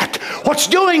do that. What's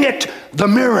doing it? The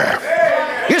mirror.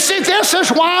 You see, this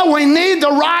is why we need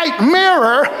the right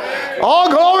mirror. Oh,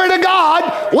 glory to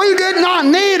God. We did not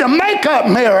need a makeup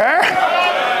mirror.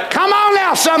 Come on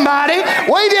now, somebody.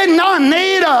 We did not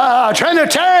need a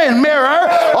Trinitarian mirror.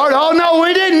 Or, oh no,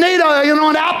 we didn't need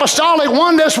an apostolic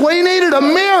oneness. We needed a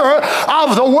mirror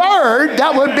of the Word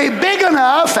that would be big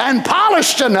enough and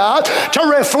polished enough to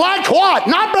reflect what?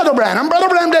 Not Brother Branham. Brother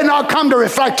Branham did not come to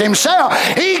reflect himself.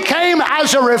 He came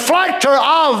as a reflector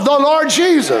of the Lord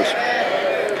Jesus.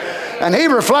 And he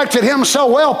reflected him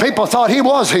so well, people thought he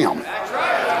was him.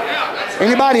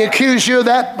 Anybody accuse you of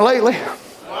that lately?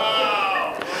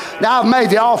 Now, I've made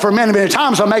the offer many, many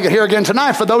times. I'll make it here again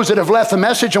tonight for those that have left the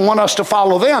message and want us to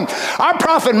follow them. Our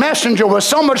prophet messenger was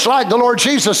so much like the Lord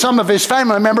Jesus, some of his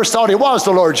family members thought he was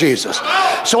the Lord Jesus.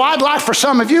 So I'd like for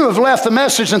some of you who have left the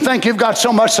message and think you've got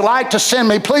so much to like to send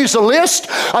me, please, a list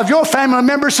of your family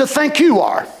members that think you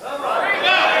are.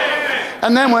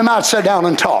 And then we might sit down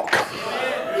and talk.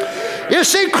 You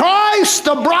see, Christ,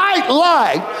 the bright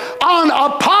light on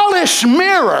a polished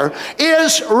mirror,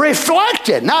 is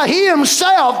reflected. Now, he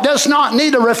himself does not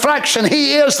need a reflection.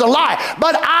 He is the light.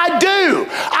 But I do.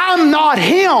 I'm not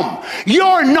him.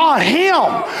 You're not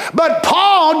him. But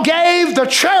Paul gave the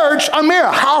church a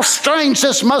mirror. How strange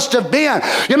this must have been.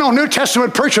 New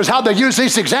Testament preachers, how they use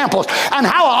these examples, and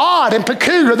how odd and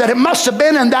peculiar that it must have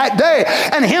been in that day.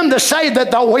 And him to say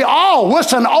that we all,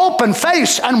 with an open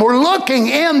face, and we're looking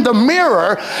in the mirror,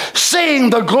 seeing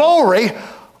the glory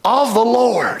of the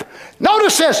Lord.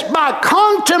 Notice this, by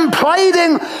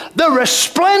contemplating the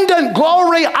resplendent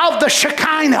glory of the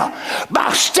Shekinah,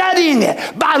 by studying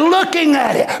it, by looking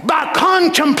at it, by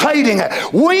contemplating it,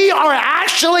 we are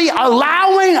actually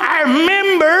allowing our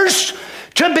members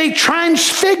to be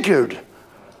transfigured.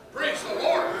 Praise the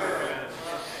Lord.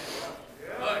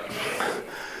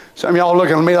 Some of y'all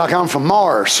looking at me like I'm from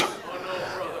Mars.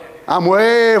 I'm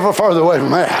way further away from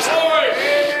that.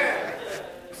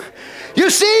 You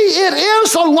see, it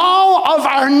is a law of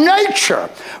our nature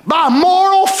by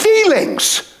moral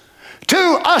feelings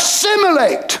to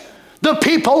assimilate the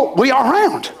people we are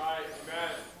around.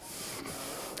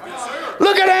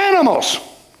 Look at animals.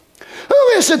 Who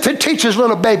is it that teaches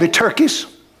little baby turkeys?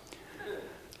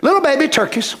 Little baby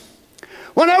turkeys.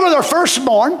 Whenever they're first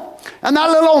born, and that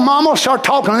little old mama will start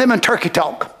talking to them in turkey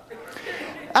talk.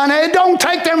 And it don't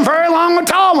take them very long at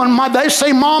all when they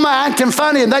see mama acting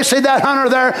funny and they see that hunter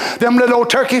there, them little old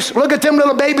turkeys. Look at them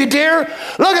little baby deer.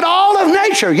 Look at all of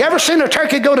nature. You ever seen a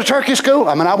turkey go to turkey school?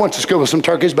 I mean, I went to school with some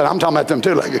turkeys, but I'm talking about them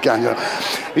too.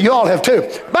 You all have too.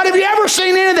 But have you ever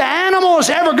seen any of the animals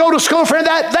ever go to school for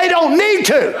that? They don't need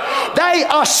to. They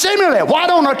assimilate. Why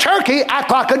don't a turkey act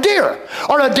like a deer?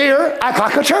 Or a deer act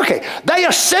like a turkey? They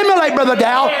assimilate, Brother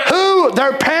Dow, who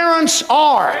their parents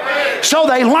are. So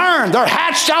they learn. They're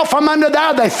hatched out from under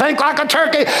there. They think like a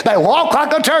turkey. They walk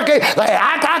like a turkey. They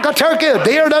act like a turkey. A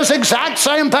deer does the exact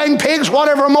same thing. Pigs,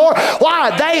 whatever more.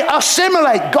 Why? They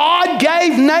assimilate. God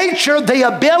gave nature the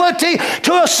ability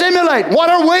to assimilate. What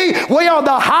are we? We are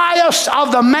the highest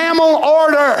of the mammal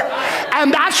order.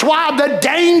 And that's why the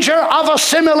danger of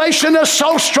assimilation is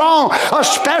so strong,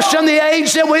 especially in the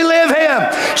age that we live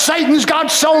in. Satan's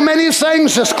got so many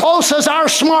things as close as our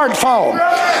smartphone.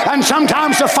 And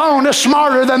sometimes the phone is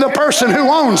smarter than the person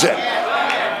who owns it.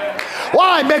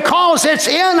 Why? Because it's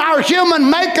in our human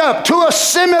makeup to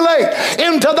assimilate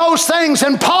into those things.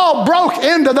 And Paul broke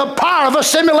into the power of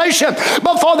assimilation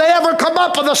before they ever come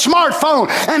up with a smartphone.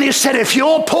 And he said, if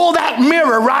you'll pull that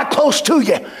mirror right close to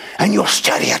you and you'll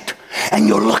study it and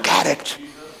you'll look at it,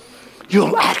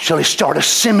 you'll actually start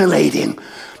assimilating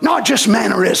not just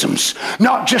mannerisms,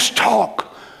 not just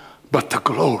talk, but the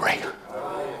glory.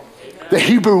 The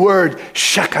Hebrew word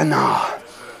Shekinah,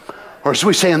 or as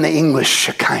we say in the English,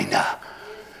 Shekinah.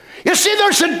 You see,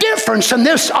 there's a difference in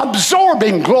this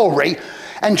absorbing glory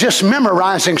and just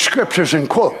memorizing scriptures and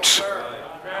quotes.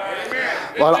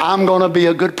 Well, I'm going to be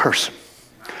a good person.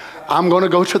 I'm going to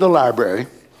go to the library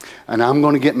and I'm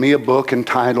going to get me a book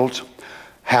entitled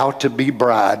How to Be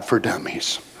Bride for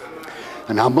Dummies.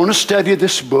 And I'm going to study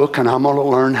this book, and I'm going to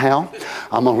learn how.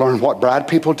 I'm going to learn what bride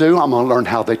people do. I'm going to learn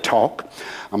how they talk.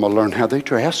 I'm going to learn how they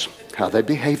dress, how they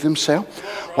behave themselves,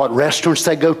 what restaurants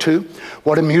they go to,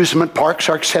 what amusement parks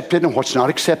are accepted and what's not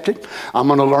accepted. I'm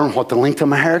going to learn what the length of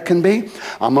my hair can be.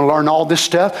 I'm going to learn all this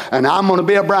stuff, and I'm going to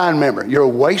be a bride member. You're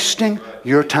wasting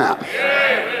your time.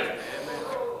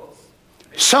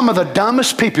 Some of the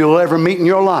dumbest people you'll ever meet in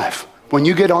your life, when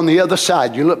you get on the other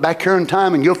side, you look back here in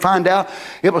time and you'll find out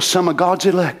it was some of God's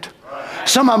elect.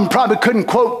 Some of them probably couldn't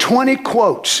quote 20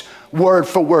 quotes word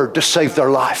for word to save their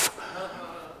life.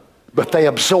 But they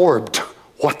absorbed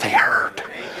what they heard.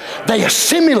 They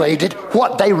assimilated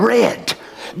what they read.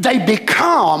 They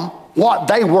become what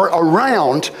they were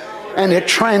around, and it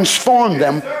transformed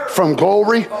them from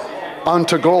glory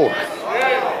unto glory.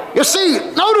 You see,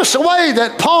 notice the way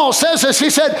that Paul says this. He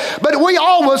said, but we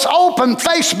always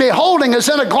open-faced, beholding as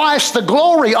in a glass the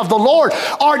glory of the Lord,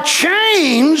 are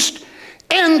changed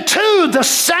into the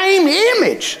same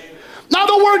image. Now,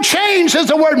 the word change is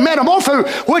the word metamorpho,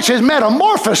 which is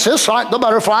metamorphosis, like the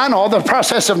butterfly and all the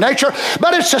process of nature.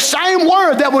 But it's the same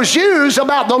word that was used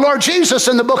about the Lord Jesus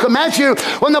in the book of Matthew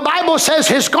when the Bible says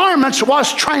his garments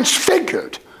was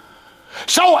transfigured.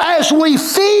 So as we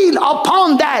feed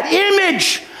upon that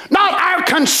image, not our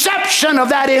conception of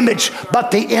that image, but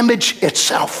the image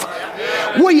itself,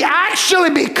 we actually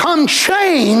become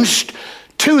changed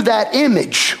to that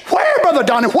image. Where, Brother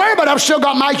Donnie? Where? But I've still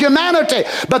got my humanity.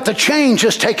 But the change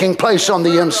is taking place on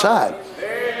the inside.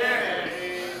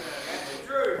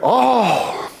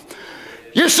 Oh,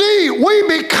 you see,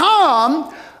 we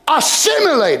become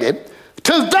assimilated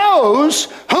to those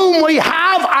whom we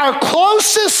have our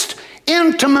closest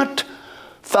intimate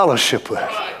fellowship with.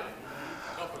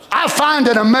 I find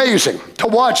it amazing to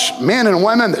watch men and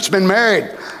women that's been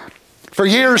married for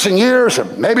years and years,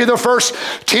 and maybe the first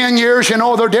 10 years,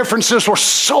 their differences were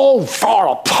so far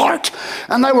apart,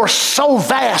 and they were so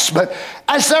vast, but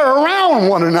as they're around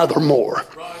one another more,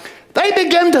 they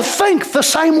begin to think the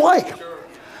same way.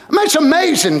 I mean, it's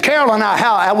amazing, Carol and I,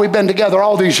 how we've been together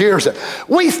all these years.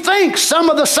 We think some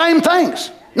of the same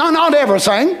things. No, not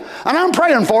everything. And I'm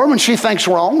praying for her when she thinks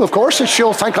wrong, of course, and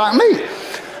she'll think like me.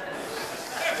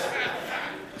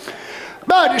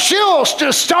 But she'll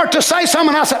just start to say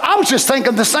something. I said, I was just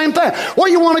thinking the same thing. Where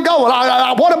you want to go?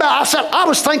 Well, what about? I said, I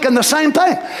was thinking the same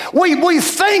thing. We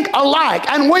think alike,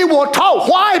 and we will talk.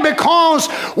 Why? Because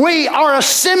we are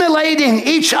assimilating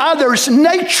each other's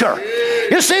nature.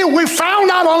 You see, we found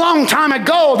out a long time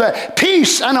ago that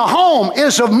peace and a home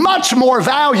is of much more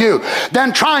value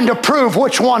than trying to prove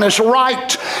which one is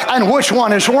right and which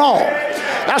one is wrong.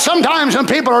 Now, sometimes when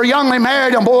people are youngly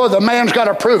married, and boy, the man's got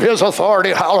to prove his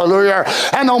authority, hallelujah,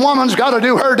 and the woman's got to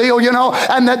do her deal,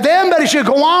 and but as you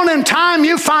go on in time,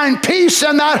 you find peace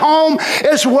in that home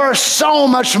is worth so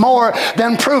much more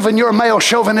than proving your male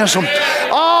chauvinism.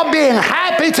 All being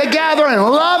happy together and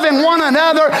loving one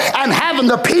another and having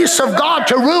the peace of God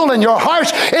to rule in your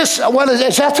hearts is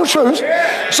that the truth?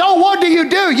 So what do?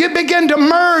 You begin to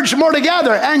merge more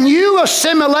together, and you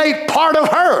assimilate part of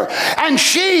her, and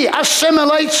she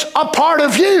assimilates a part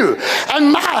of you.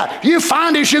 And you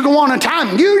find as you go on in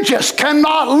time, you just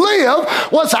cannot live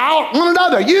without one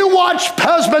another. You watch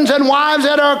husbands and wives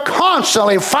that are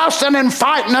constantly fussing and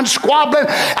fighting and squabbling,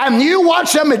 and you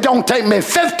watch them. It don't take me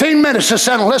 15 minutes to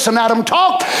sit and listen at them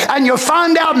talk, and you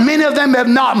find out many of them have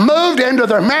not moved into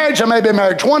their marriage. They may be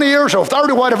married 20 years or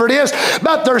 30, whatever it is,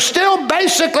 but they're still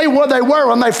basically where they were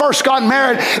when they first got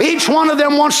married. Each one of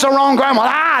them wants their own ground. Well,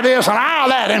 I this and I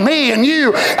that and me and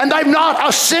you, and they've not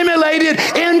assimilated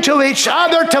into each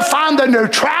other to find the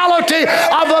neutrality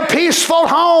of a peaceful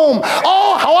home.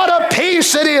 Oh, what a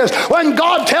peace it is when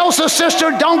God tells a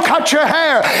sister, don't cut your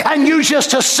hair, and you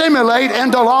just assimilate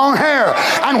into long hair.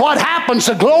 And what happens?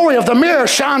 The glory of the mirror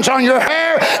shines on your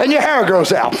hair, and your hair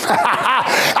grows out.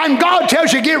 And God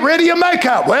tells you, get rid of your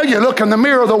makeup. Well, you look in the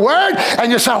mirror of the Word,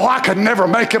 and you say, I could never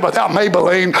make it without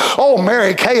Maybelline. Oh,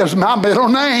 Mary Kay is my middle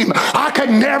name. I could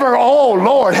never, oh,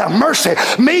 Lord, have mercy.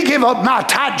 Me give up my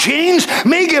tight jeans,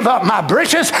 me give up my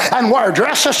breeches, and wear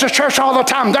dresses to church all the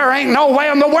time. There ain't no way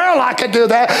in the world I could do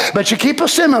that. But you keep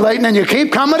assimilating, and you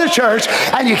keep coming to church,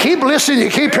 and you keep listening, you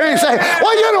keep hearing, say,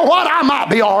 well, you know what? I might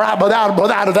be all right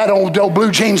without that old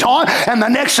blue jeans on. And the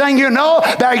next thing you know,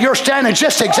 there you're standing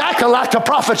just exactly like the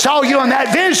prophet saw you in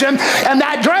that vision and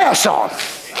that dress on.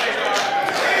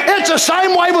 It's the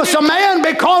same way with the man,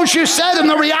 because you said in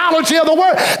the reality of the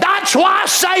word. That's why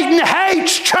Satan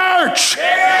hates church.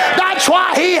 That's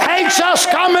why he hates us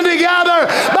coming together.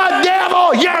 But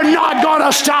devil, you're not going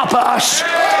to stop us.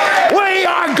 We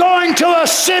are going to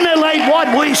assimilate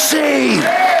what we see.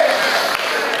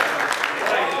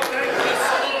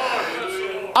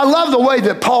 I love the way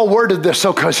that Paul worded this,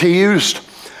 though, because he used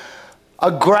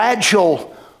a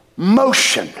gradual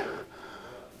motion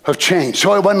of change.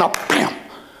 So it wasn't a bam,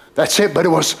 that's it, but it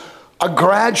was a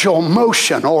gradual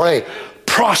motion or a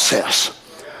process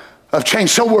of change.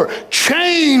 So we're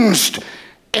changed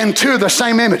into the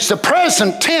same image. The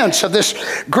present tense of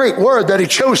this Greek word that he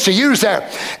chose to use there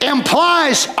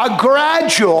implies a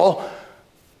gradual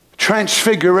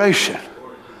transfiguration.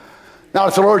 Now,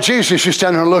 with the Lord Jesus, you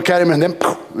stand there and look at him, and then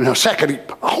in a second,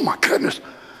 oh my goodness.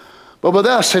 But with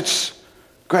us, it's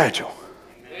gradual.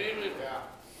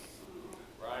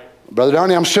 Brother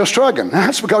Donnie, I'm still struggling.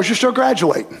 That's because you're still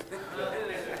graduating.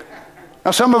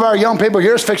 Now, some of our young people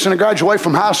here is fixing to graduate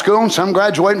from high school, and some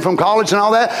graduating from college and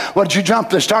all that. What did you jump?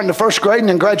 They're starting the first grade and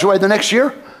then graduate the next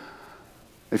year?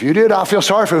 If you did, I feel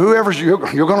sorry for whoever you're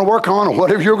going to work on or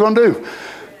whatever you're going to do.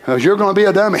 Because you're going to be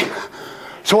a dummy.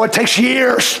 So it takes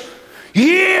years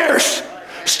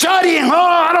studying. Oh,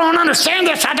 I don't understand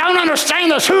this. I don't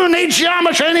understand this. Who needs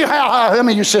geometry anyhow? How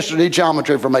many of you sisters need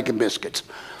geometry for making biscuits?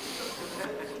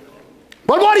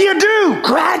 But what do?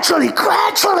 Gradually,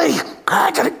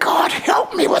 God,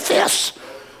 help me with this.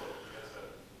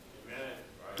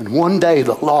 And one day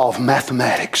the law of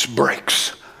mathematics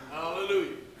breaks.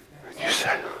 Hallelujah. And you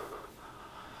say,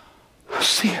 I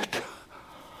see it.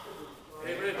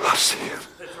 I see it.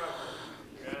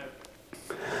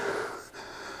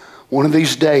 One of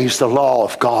these days, the law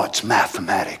of God's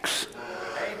mathematics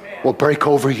will break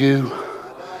over you,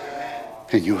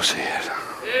 and you'll see it.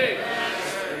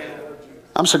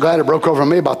 I'm so glad it broke over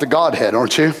me about the Godhead,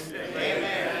 aren't you?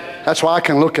 That's why I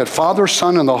can look at Father,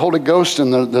 Son, and the Holy Ghost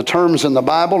and the terms in the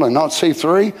Bible and not see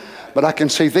three, but I can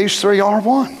see these three are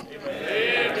one.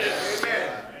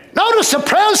 Notice the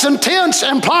present tense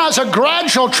implies a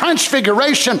gradual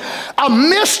transfiguration. A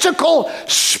mystical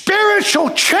spiritual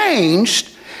change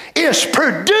is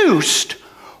produced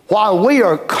while we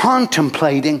are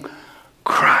contemplating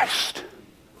Christ.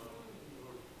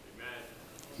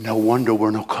 No wonder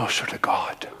we're no closer to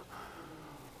God.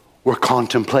 We're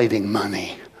contemplating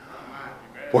money.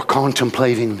 We're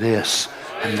contemplating this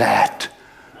and that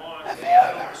and the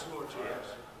other.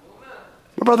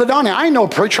 Well, Brother Donnie, I ain't no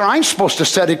preacher. I ain't supposed to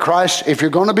study Christ. If you're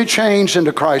going to be changed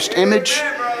into Christ's image,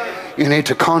 you need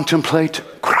to contemplate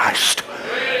Christ.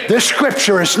 This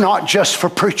scripture is not just for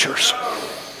preachers.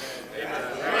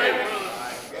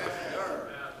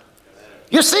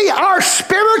 You see, our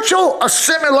spiritual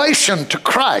assimilation to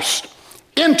Christ,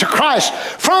 into Christ,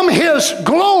 from His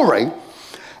glory,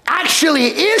 actually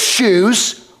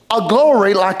issues a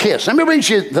glory like His. Let me read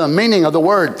you the meaning of the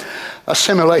word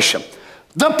assimilation.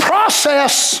 The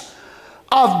process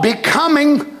of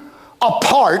becoming a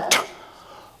part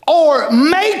or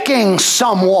making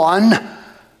someone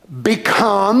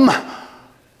become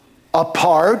a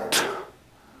part,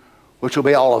 which will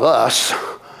be all of us,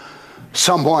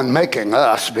 someone making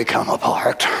us become a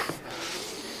part.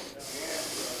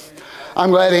 I'm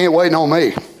glad He ain't waiting on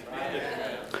me.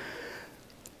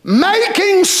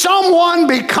 Making someone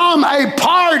become a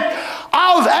part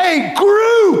of a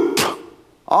group.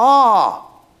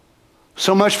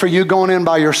 So much for you going in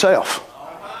by yourself.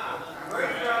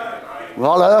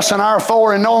 Well, us and our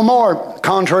four and no more,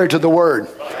 contrary to the word.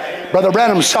 Brother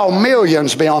Branham saw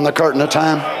millions beyond the curtain of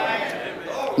time.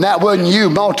 And that wasn't you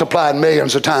multiplied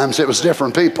millions of times. It was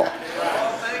different people.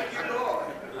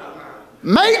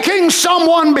 Making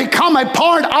someone become a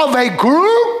part of a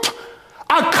group,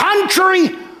 a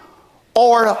country,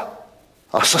 or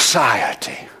a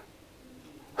society.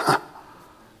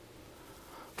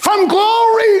 From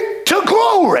glory to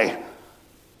glory.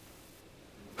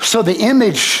 So the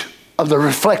image of the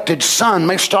reflected sun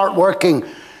may start working,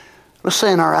 let's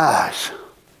say, in our eyes.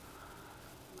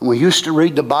 And we used to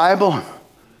read the Bible,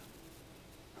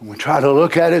 and we try to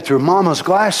look at it through Mama's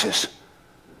glasses.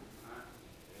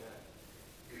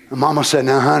 And Mama said,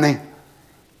 now, honey,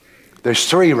 there's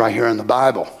three right here in the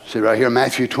Bible. See, right here,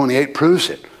 Matthew 28 proves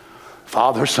it.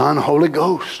 Father, Son, Holy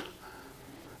Ghost.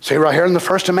 See, right here in the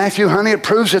first of Matthew, honey, it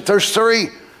proves it. There's three.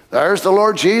 There's the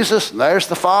Lord Jesus, there's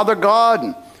the Father God,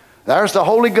 and there's the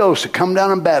Holy Ghost to come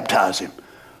down and baptize Him.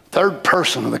 Third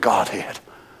person of the Godhead.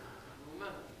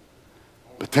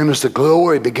 But then as the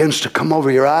glory begins to come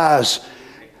over your eyes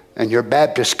and your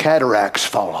Baptist cataracts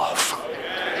fall off.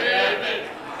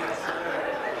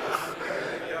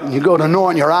 And you go to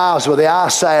anoint your eyes with the eye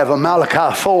salve of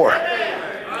Malachi 4.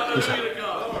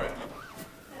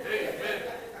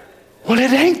 Well,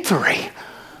 it ain't three.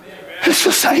 It's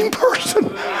the same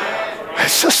person.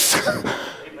 It's the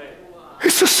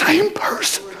same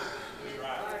person.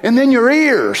 And then your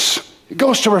ears. It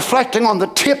goes to reflecting on the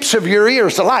tips of your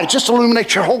ears. The light just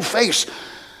illuminates your whole face.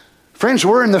 Friends,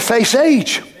 we're in the face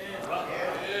age.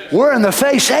 We're in the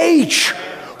face age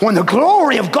when the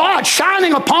glory of God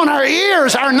shining upon our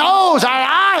ears, our nose, our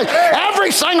eyes,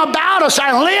 everything about us,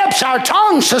 our lips, our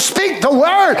tongues to speak the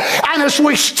word. And as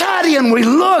we study and we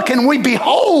look and we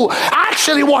behold,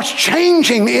 actually what's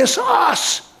changing is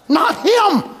us, not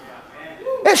him.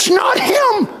 It's not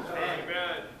him.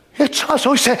 It's us.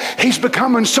 We say, he's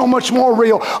becoming so much more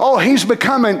real. Oh, he's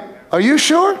becoming. Are you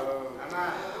sure?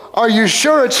 Are you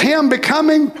sure it's him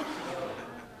becoming?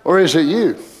 Or is it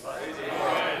you?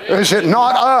 Is it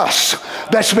not us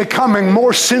that's becoming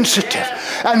more sensitive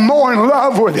and more in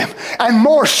love with him and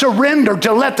more surrendered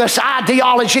to let this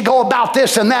ideology go about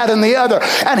this and that and the other?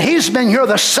 And he's been here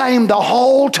the same the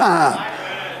whole time.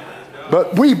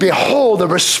 But we behold the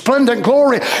resplendent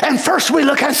glory. And first we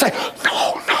look at it and say,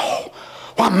 no.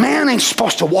 Well, man ain't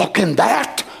supposed to walk in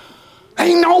that.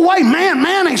 Ain't no way,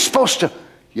 man ain't supposed to.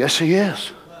 Yes, he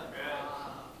is.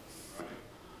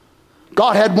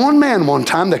 God had one man one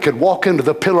time that could walk into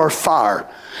the pillar of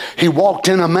fire. He walked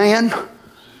in a man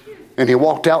and he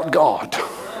walked out God.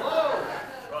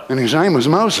 And his name was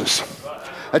Moses.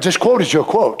 I just quoted you a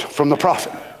quote from the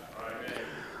prophet.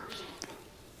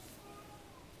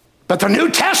 But the New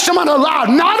Testament allowed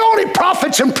not only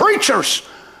prophets and preachers,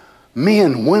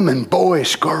 men, women,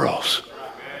 boys, girls,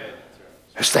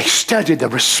 as they studied the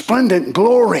resplendent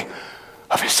glory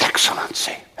of his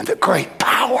excellency and the great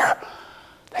power.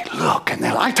 They look and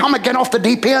they like. Time to get off the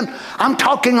deep end. I'm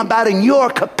talking about in your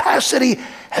capacity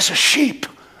as a sheep.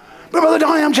 But Brother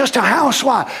Donnie, I'm just a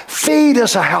housewife. Feed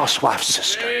as a housewife,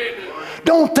 sister.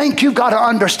 Don't think you've got to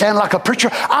understand like a preacher.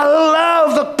 I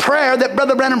love the prayer that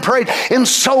Brother Brennan prayed in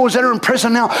souls that are in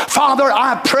prison now. Father,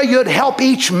 I pray you'd help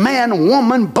each man,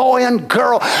 woman, boy, and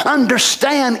girl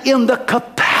understand in the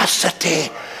capacity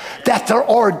that they're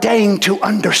ordained to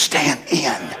understand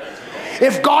in.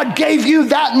 If God gave you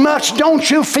that much, don't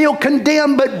you feel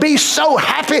condemned, but be so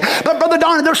happy. But Brother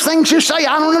Donnie, there's things you say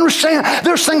I don't understand.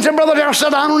 There's things that Brother Darrell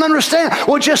said I don't understand.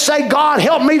 Well, just say, God,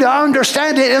 help me to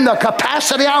understand it in the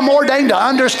capacity I'm ordained to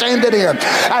understand it in.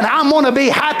 And I'm going to be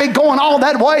happy going all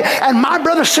that way. And my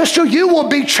brother, sister, you will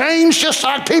be changed just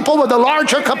like people with a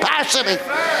larger capacity.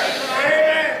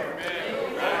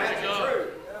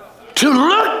 To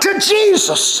look to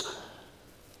Jesus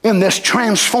in this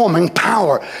transforming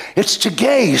power. It's to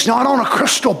gaze not on a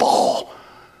crystal ball.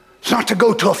 It's not to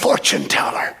go to a fortune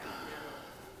teller.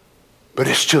 But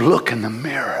it's to look in the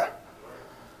mirror.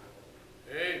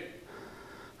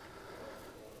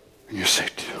 And you say,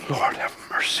 Lord, have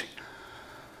mercy.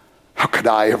 How could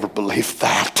I ever believe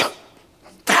that?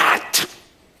 That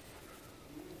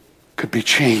could be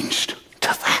changed to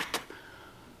that.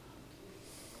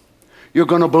 You're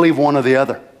going to believe one or the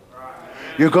other.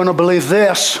 You're going to believe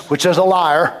this, which is a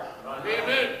liar,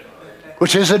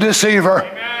 which is a deceiver,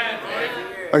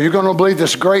 or you're going to believe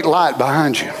this great light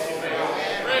behind you.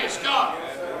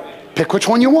 Pick which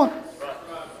one you want.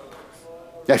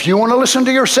 If you want to listen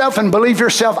to yourself and believe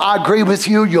yourself, I agree with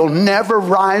you. You'll never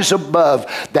rise above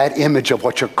that image of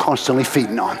what you're constantly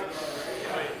feeding on.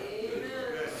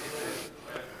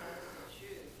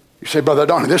 You say, Brother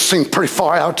Donnie, this seems pretty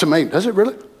far out to me. Does it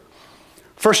really?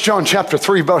 1 John chapter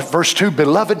 3, verse 2,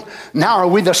 Beloved, now are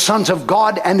we the sons of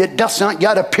God, and it doth not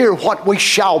yet appear what we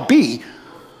shall be.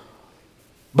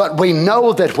 But we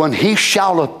know that when he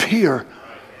shall appear,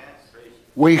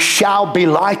 we shall be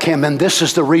like him. And this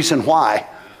is the reason why.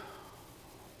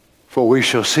 For we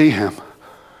shall see him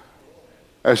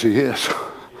as he is.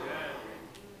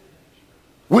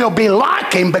 We'll be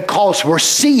like him because we're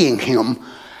seeing him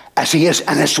as he is.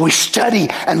 And as we study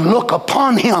and look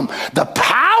upon him, the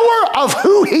power of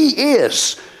who he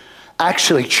is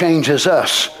actually changes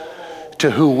us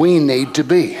to who we need to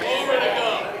be.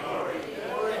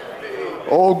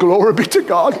 Oh, glory be to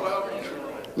God.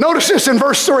 Notice this in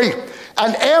verse 3.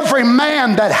 And every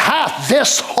man that hath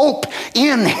this hope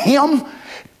in him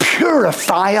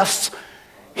purifieth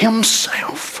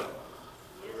himself.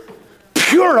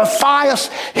 Purifieth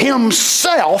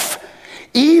himself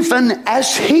even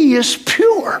as he is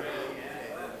pure.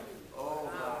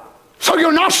 So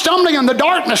you're not stumbling in the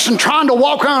darkness and trying to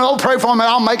walk around, oh, pray for me,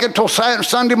 I'll make it till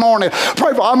Sunday morning.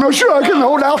 Pray for, I'm not sure I can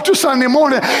hold out to Sunday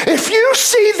morning. If you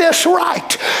see this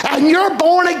right and you're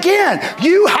born again,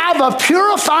 you have a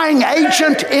purifying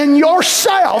agent in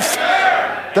yourself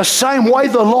the same way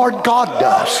the Lord God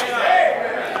does.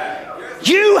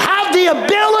 You have the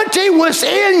ability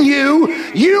within you.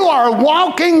 You are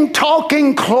walking,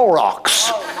 talking Clorox.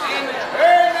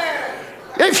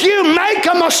 If you make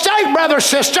a mistake, brother,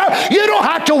 sister, you don't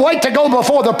have to wait to go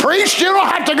before the priest. You don't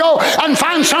have to go and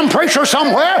find some preacher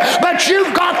somewhere, but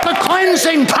you've got the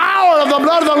cleansing power of the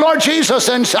blood of the Lord Jesus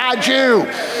inside you.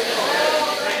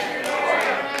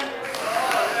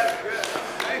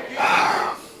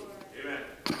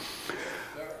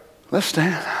 Let's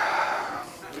stand.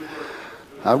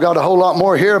 I've got a whole lot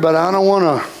more here, but I don't want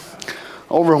to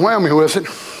overwhelm you with it.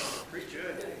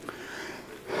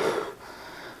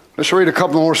 Let's read a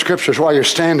couple more scriptures while you're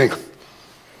standing.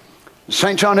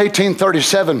 St. John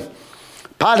 18:37.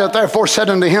 Pilate therefore said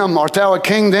unto him, Art thou a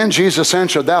king then? Jesus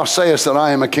answered, Thou sayest that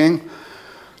I am a king.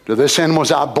 To this end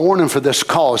was I born, and for this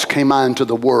cause came I into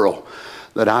the world,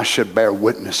 that I should bear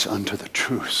witness unto the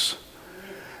truth.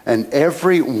 And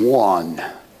every one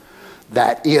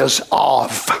that is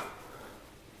of,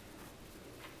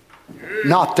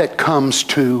 not that comes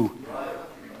to,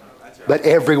 but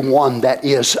every one that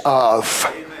is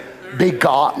of,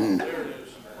 begotten,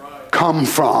 come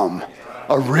from,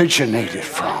 originated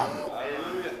from.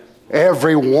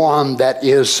 Every one that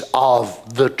is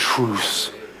of the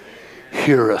truth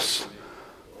heareth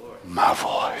my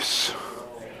voice.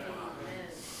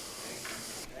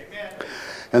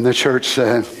 And the church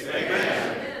said,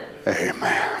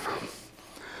 Amen.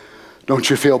 Don't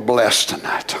you feel blessed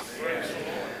tonight?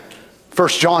 1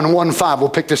 John 1:5. We'll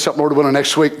pick this up, Lord willing,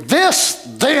 next week. This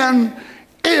then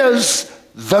is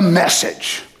the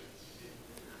message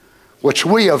which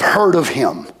we have heard of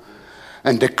him,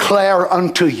 and declare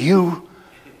unto you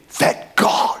that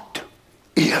God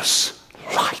is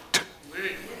light,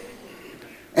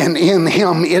 and in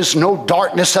him is no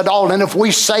darkness at all. And if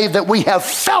we say that we have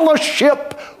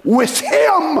fellowship with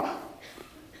him,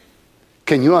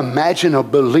 can you imagine a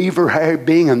believer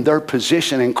being in their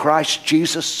position in Christ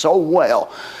Jesus so well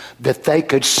that they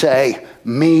could say,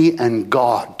 me and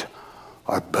God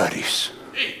are buddies?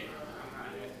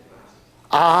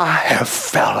 I have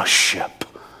fellowship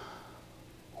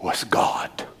with God.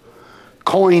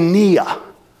 Koinonia.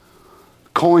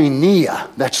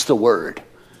 Koinonia, that's the word.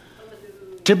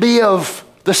 To be of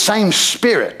the same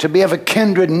spirit, to be of a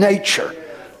kindred nature,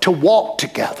 to walk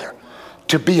together,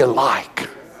 to be alike.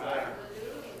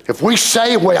 If we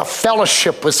say we have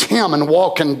fellowship with him and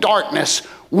walk in darkness,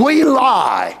 we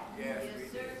lie.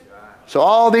 So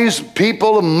all these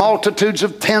people, multitudes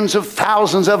of tens of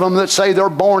thousands of them that say they're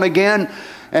born again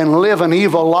and live an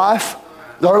evil life,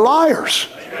 they're liars.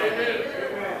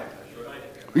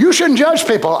 You shouldn't judge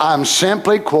people. I'm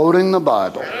simply quoting the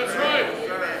Bible.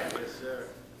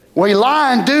 We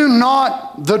lie and do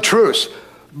not the truth.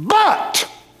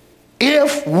 But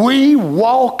if we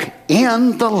walk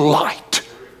in the light,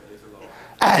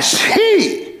 as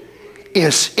he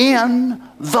is in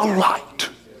the light,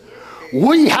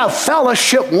 we have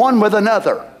fellowship one with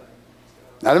another.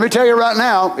 Now let me tell you right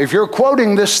now, if you're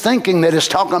quoting this thinking that is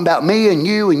talking about me and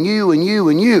you and you and you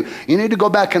and you, you need to go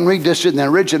back and read this in the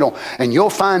original, and you'll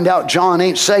find out John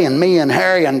ain't saying me and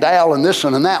Harry and Dal and this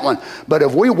one and that one. But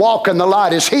if we walk in the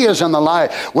light as he is in the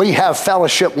light, we have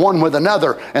fellowship one with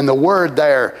another. And the word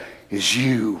there is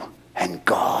you and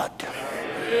God.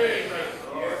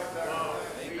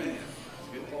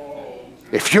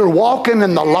 If you're walking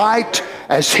in the light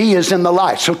as he is in the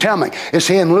light. So tell me, is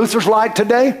he in Luther's light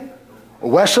today?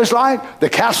 Wesley's light? The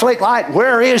Catholic light?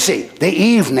 Where is he? The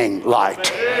evening light.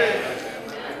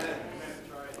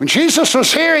 When Jesus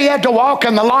was here, he had to walk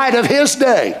in the light of his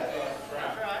day.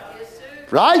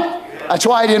 Right? That's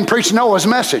why he didn't preach Noah's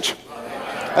message.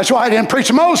 That's why he didn't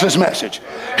preach Moses' message.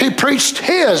 He preached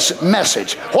his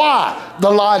message. Why?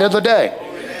 The light of the day.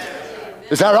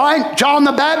 Is that right? John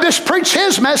the Baptist preached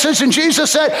his message, and Jesus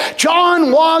said,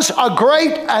 John was a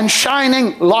great and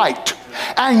shining light,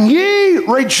 and ye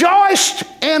rejoiced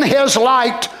in his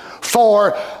light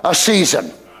for a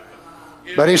season.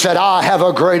 But he said, I have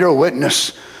a greater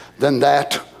witness than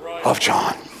that of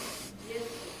John.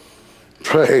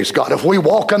 Praise God. If we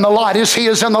walk in the light as he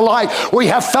is in the light, we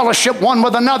have fellowship one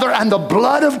with another, and the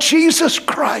blood of Jesus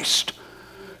Christ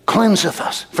cleanseth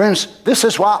us. Friends, this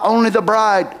is why only the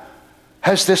bride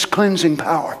has this cleansing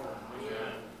power.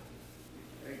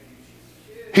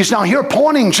 He's not here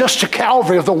pointing just to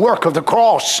Calvary of the work of the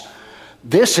cross.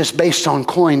 This is based on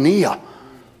koinonia,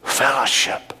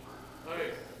 fellowship.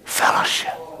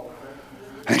 Fellowship.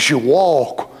 As you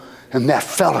walk in that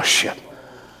fellowship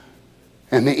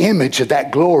and the image of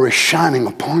that glory shining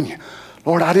upon you.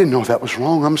 Lord, I didn't know that was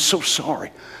wrong. I'm so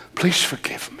sorry. Please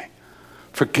forgive me.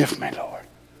 Forgive me, Lord.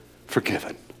 Forgive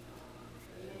it.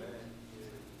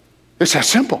 It's that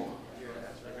simple.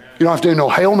 You don't have to do no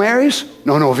Hail Marys,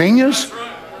 no novenas.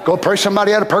 Go pray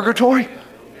somebody out of purgatory.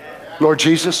 Lord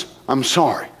Jesus, I'm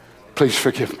sorry. Please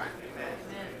forgive me.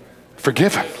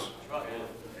 Forgiven.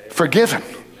 Forgiven.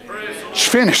 It's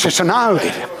finished. It's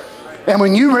annihilated. And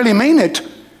when you really mean it,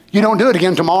 you don't do it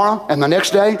again tomorrow and the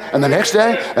next day and the next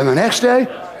day and the next day.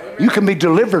 You can be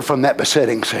delivered from that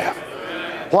besetting sin.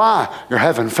 Why? You're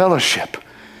having fellowship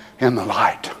in the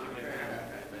light.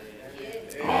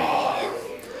 Oh,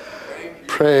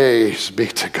 praise be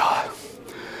to God.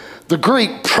 The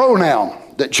Greek pronoun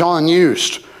that John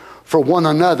used for one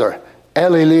another,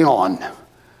 elelion,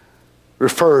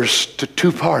 refers to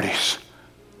two parties,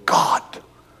 God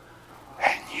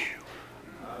and you.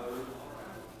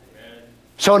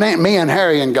 So it ain't me and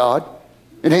Harry and God.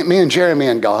 It ain't me and Jeremy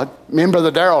and God. Me and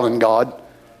Brother Darrell and God.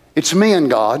 It's me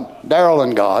and God, Darrell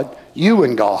and God, you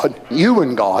and God, you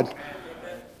and God.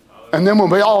 And then when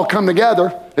we all come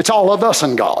together, it's all of us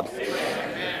and God.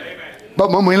 But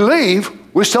when we leave,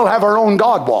 we still have our own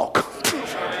God walk.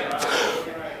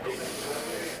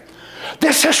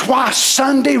 This is why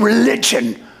Sunday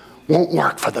religion won't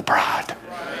work for the bride.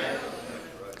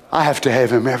 I have to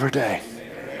have him every day.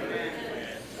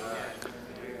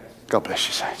 God bless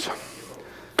you, saints.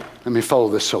 Let me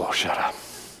fold this so I'll shut up.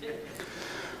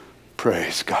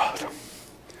 Praise God.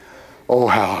 Oh,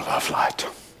 how I love light.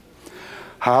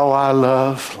 How I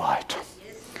love light.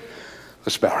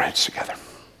 Let's bow our heads together.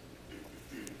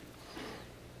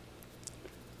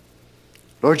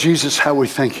 Lord Jesus, how we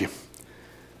thank you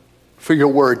for your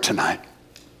word tonight.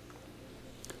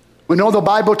 We know the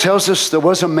Bible tells us there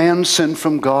was a man sent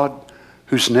from God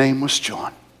whose name was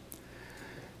John.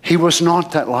 He was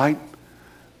not that light,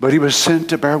 but he was sent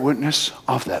to bear witness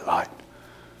of that light,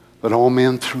 that all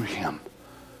men through him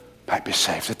might be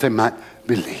saved, that they might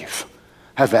believe,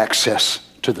 have access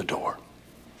to the door.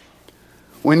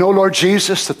 We know, Lord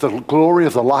Jesus, that the glory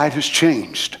of the light has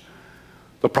changed.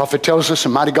 The prophet tells us,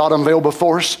 and mighty God unveiled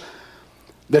before us,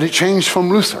 that it changed from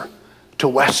Luther to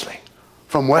Wesley,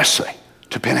 from Wesley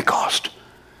to Pentecost.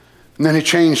 And then it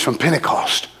changed from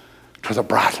Pentecost to the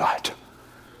bright light.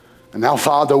 And now,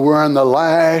 Father, we're in the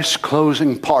last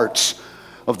closing parts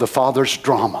of the Father's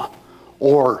drama,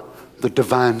 or the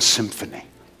divine symphony.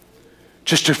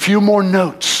 Just a few more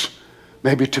notes,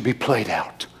 maybe to be played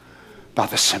out by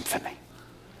the symphony.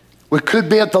 We could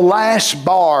be at the last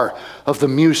bar of the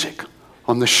music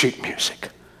on the sheet music.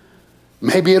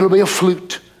 Maybe it'll be a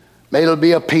flute. Maybe it'll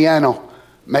be a piano.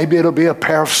 Maybe it'll be a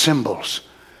pair of cymbals.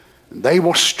 They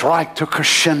will strike to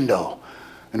crescendo.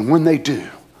 And when they do,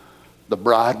 the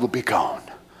bride will be gone.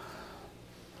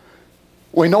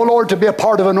 We know, Lord, to be a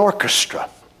part of an orchestra.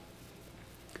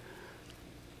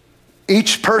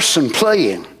 Each person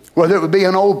playing, whether it would be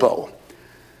an oboe,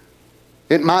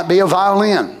 it might be a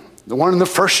violin, the one in the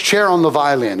first chair on the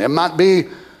violin. It might be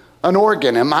an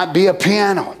organ. It might be a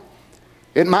piano.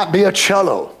 It might be a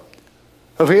cello,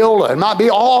 a viola. It might be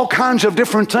all kinds of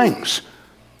different things.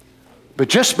 But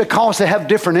just because they have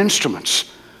different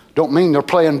instruments don't mean they're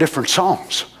playing different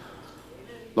songs.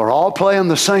 They're all playing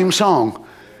the same song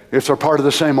if they're part of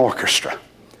the same orchestra.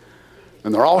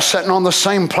 And they're all sitting on the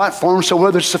same platform, so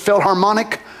whether it's the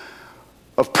Philharmonic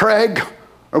of Prague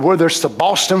or whether it's the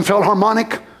Boston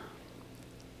Philharmonic,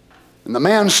 and the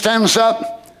man stands up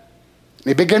and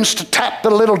he begins to tap the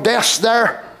little desk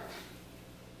there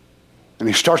and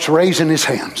he starts raising his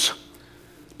hands.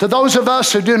 To those of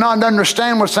us who do not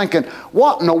understand, we're thinking,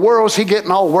 what in the world is he getting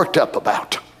all worked up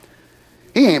about?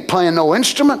 He ain't playing no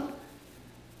instrument.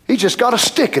 He just got a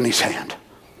stick in his hand.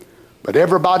 But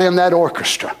everybody in that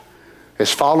orchestra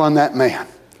is following that man.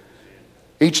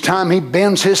 Each time he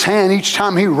bends his hand, each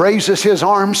time he raises his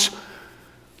arms,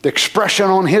 the expression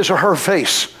on his or her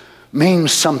face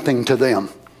means something to them.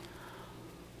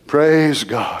 Praise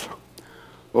God.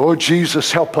 Oh,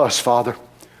 Jesus, help us, Father.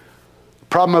 The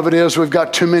problem of it is we've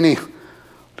got too many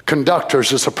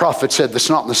conductors, as the prophet said, that's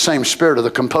not in the same spirit of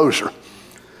the composer.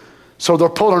 So they're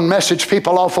pulling message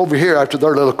people off over here after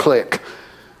their little clique.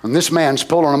 And this man's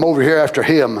pulling them over here after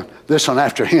him, this one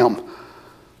after him.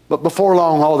 But before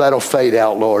long, all that'll fade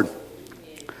out, Lord.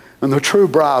 And the true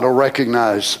bride will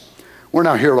recognize we're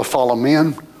not here to follow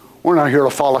men. We're not here to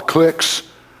follow cliques.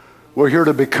 We're here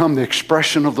to become the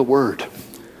expression of the Word.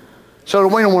 So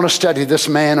we don't want to study this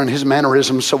man and his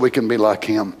mannerisms so we can be like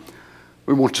him.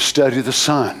 We want to study the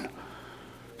Son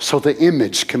so the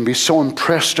image can be so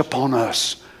impressed upon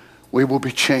us, we will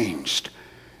be changed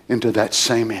into that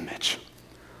same image.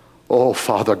 Oh,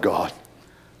 Father God,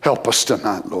 help us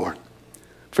tonight, Lord.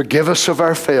 Forgive us of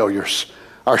our failures,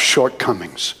 our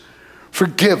shortcomings.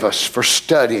 Forgive us for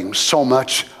studying so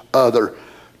much other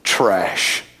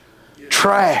trash.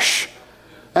 Trash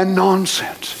and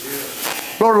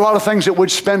nonsense. Lord, a lot of things that we'd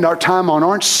spend our time on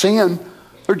aren't sin.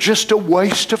 They're just a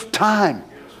waste of time.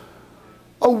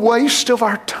 A waste of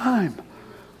our time.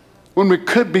 when we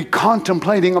could be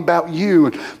contemplating about you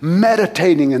and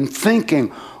meditating and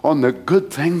thinking on the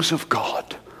good things of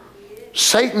God.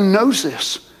 Satan knows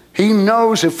this. He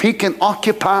knows if he can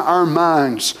occupy our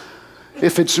minds,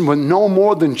 if it's with no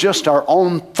more than just our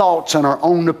own thoughts and our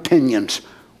own opinions,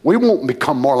 we won't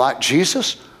become more like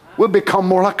Jesus. We'll become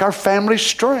more like our family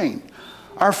strain,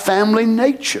 our family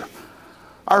nature,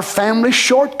 our family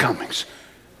shortcomings.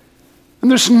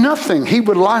 And there's nothing he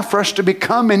would like for us to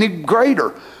become any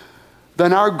greater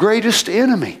than our greatest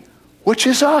enemy, which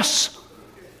is us.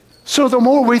 So the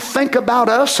more we think about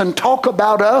us and talk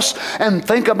about us and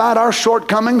think about our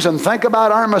shortcomings and think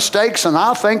about our mistakes, and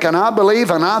I think and I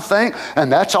believe and I think,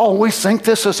 and that's all we think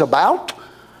this is about,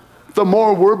 the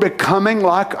more we're becoming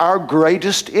like our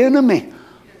greatest enemy.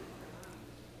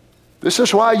 This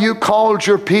is why you called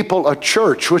your people a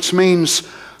church, which means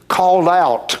called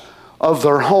out of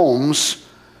their homes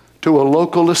to a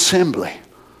local assembly.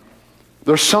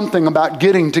 There's something about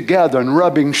getting together and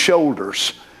rubbing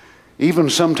shoulders, even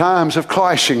sometimes of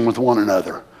clashing with one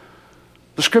another.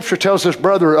 The scripture tells us a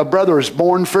brother is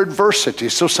born for adversity,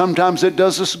 so sometimes it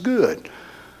does us good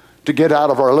to get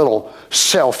out of our little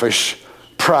selfish,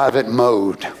 private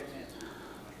mode.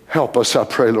 Help us, I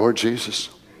pray, Lord Jesus.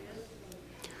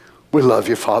 We love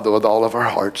you, Father, with all of our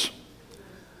hearts.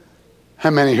 How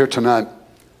many here tonight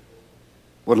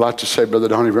would like to say, Brother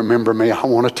Donnie, remember me? I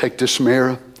want to take this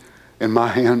mirror in my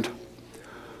hand,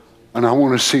 and I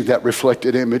want to see that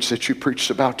reflected image that you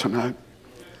preached about tonight.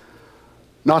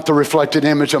 Not the reflected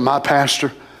image of my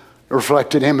pastor, the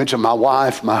reflected image of my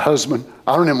wife, my husband.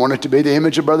 I don't even want it to be the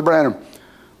image of Brother Branham,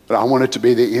 but I want it to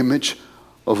be the image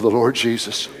of the Lord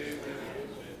Jesus.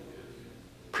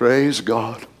 Praise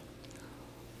God.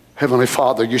 Heavenly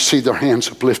Father, you see their hands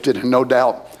uplifted, and no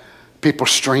doubt people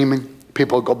streaming,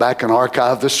 people go back and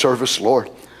archive this service, Lord.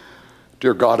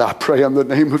 Dear God, I pray in the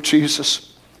name of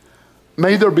Jesus,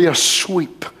 may there be a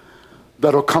sweep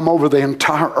that'll come over the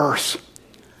entire earth.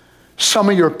 Some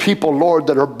of your people, Lord,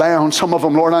 that are bound, some of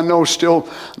them, Lord, I know still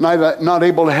not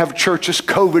able to have churches,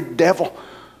 COVID devil.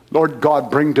 Lord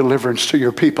God, bring deliverance to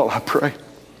your people, I pray.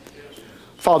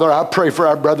 Father, I pray for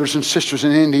our brothers and sisters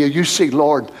in India. You see,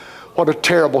 Lord, what a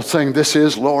terrible thing this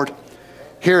is, Lord.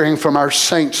 Hearing from our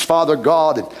saints, Father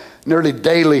God, and nearly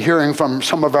daily hearing from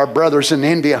some of our brothers in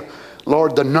India.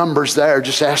 Lord, the numbers there are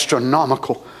just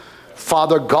astronomical.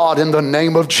 Father God, in the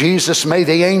name of Jesus, may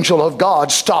the angel of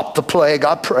God stop the plague,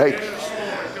 I pray.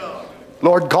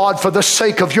 Lord God, for the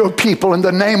sake of your people, in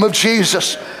the name of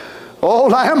Jesus. Oh,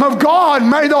 Lamb of God,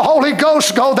 may the Holy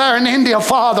Ghost go there in India,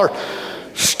 Father.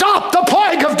 Stop the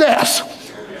plague of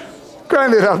death.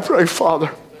 Grant it, I pray,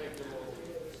 Father.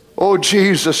 Oh,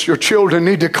 Jesus, your children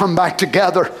need to come back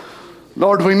together.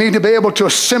 Lord, we need to be able to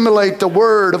assimilate the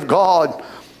Word of God.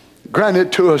 Grant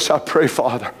it to us, I pray,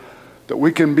 Father, that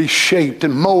we can be shaped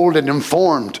and molded and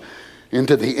formed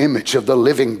into the image of the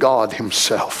living God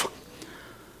himself.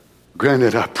 Grant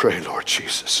it, I pray, Lord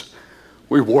Jesus.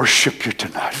 We worship you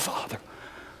tonight, Father.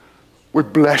 We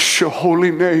bless your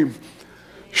holy name.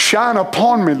 Shine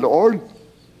upon me, Lord.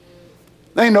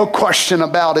 There ain't no question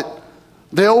about it.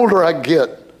 The older I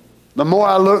get, the more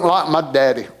I look like my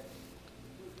daddy.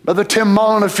 Brother Tim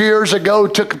Mullen a few years ago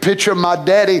took a picture of my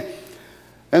daddy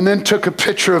and then took a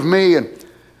picture of me and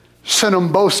sent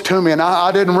them both to me. And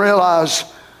I didn't realize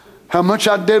how much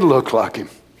I did look like him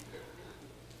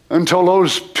until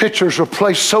those pictures were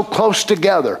placed so close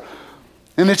together.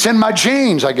 And it's in my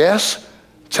genes, I guess.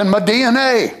 It's in my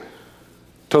DNA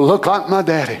to look like my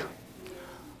daddy.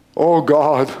 Oh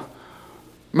God,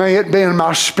 may it be in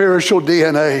my spiritual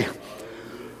DNA,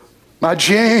 my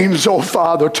genes, oh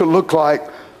Father, to look like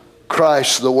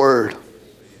Christ the Word.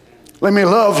 Let me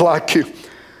love like you.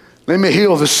 Let me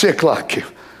heal the sick like you.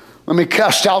 Let me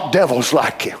cast out devils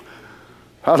like you.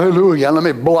 Hallelujah. Let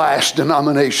me blast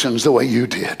denominations the way you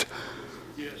did.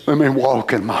 Let me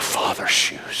walk in my Father's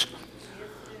shoes.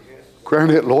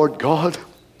 Grant it, Lord God.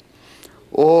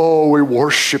 Oh, we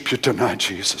worship you tonight,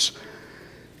 Jesus.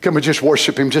 Can we just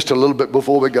worship him just a little bit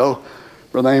before we go?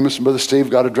 Brother Amos and Brother Steve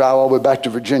got to drive all the way back to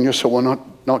Virginia, so we'll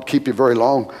not keep you very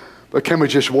long. But can we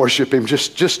just worship him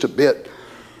just a bit?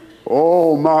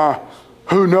 Oh my,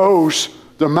 who knows?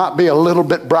 There might be a little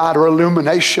bit brighter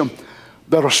illumination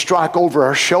that'll strike over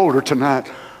our shoulder tonight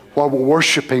while we're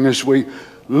worshiping as we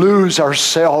lose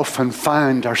ourselves and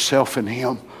find ourselves in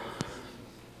him.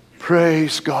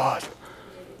 Praise God.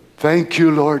 Thank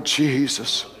you, Lord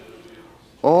Jesus.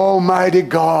 Almighty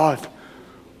God,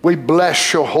 we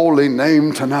bless your holy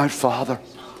name tonight, Father.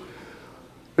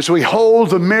 As we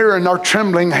hold the mirror in our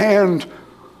trembling hand,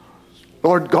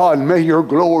 Lord God, may your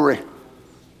glory,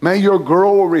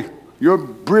 your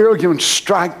brilliance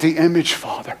strike the image,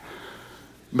 Father.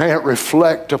 May it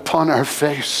reflect upon our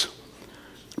face.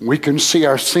 We can see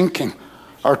our thinking,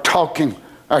 our talking,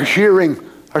 our hearing,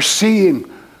 our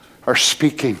seeing, our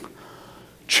speaking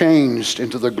changed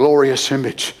into the glorious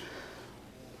image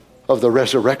of the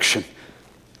resurrection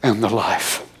and the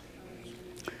life.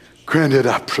 Grant it,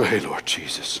 I pray, Lord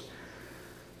Jesus.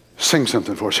 Sing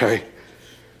something for us, Harry.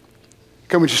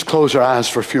 Can we just close our eyes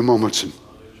for a few moments? And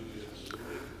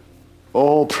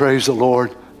oh, praise the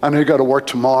Lord. I know you got to work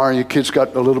tomorrow. Your kids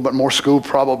got a little bit more school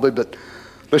probably, but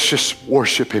let's just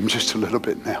worship him just a little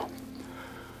bit now.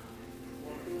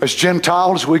 As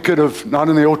Gentiles, we could have, not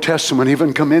in the Old Testament,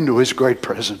 even come into his great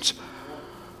presence.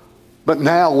 But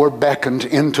now we're beckoned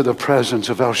into the presence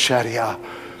of El Shaddai,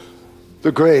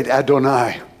 the great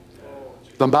Adonai,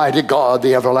 the mighty God,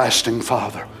 the everlasting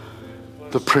Father,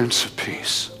 the Prince of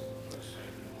Peace.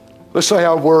 Let's lay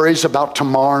our worries about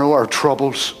tomorrow, our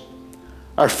troubles,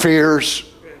 our fears,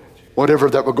 whatever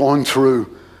that we're going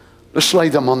through, let's lay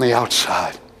them on the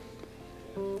outside.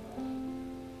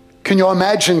 Can you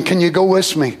imagine, can you go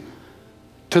with me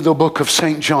to the book of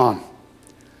St. John?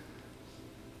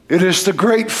 It is the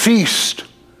great feast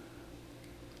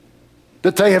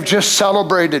that they have just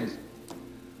celebrated.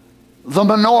 The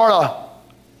menorah,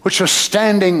 which was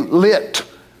standing lit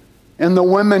in the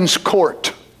women's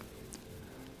court.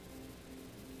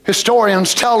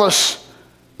 Historians tell us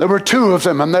there were two of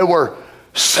them, and they were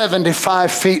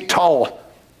 75 feet tall.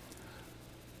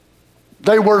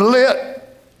 They were lit,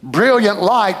 brilliant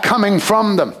light coming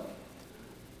from them.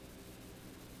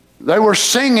 They were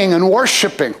singing and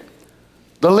worshiping.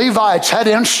 The Levites had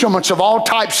instruments of all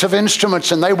types of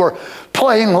instruments, and they were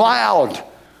playing loud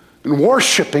and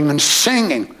worshiping and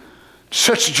singing.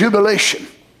 Such jubilation.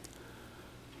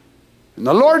 And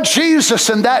the Lord Jesus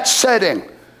in that setting,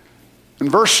 in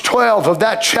verse 12 of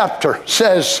that chapter,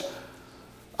 says,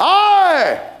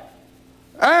 I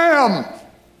am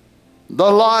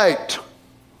the light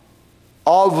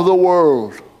of the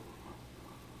world.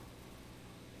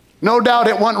 No doubt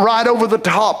it went right over the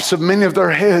tops of many of their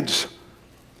heads.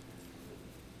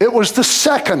 It was the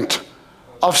second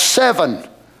of 7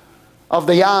 of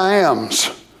the I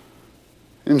ams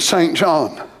in St.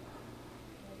 John.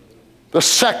 The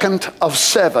second of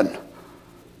 7.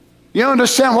 You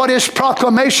understand what his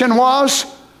proclamation was?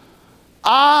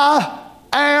 I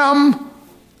am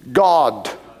God.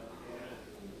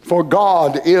 For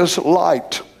God is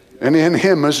light, and in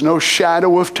him is no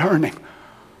shadow of turning.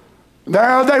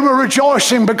 There they were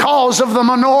rejoicing because of the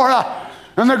menorah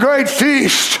and the great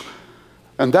feast.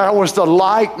 And there was the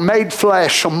light made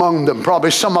flesh among them.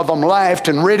 Probably some of them laughed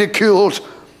and ridiculed.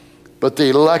 But the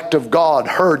elect of God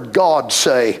heard God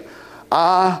say,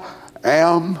 I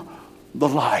am the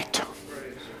light.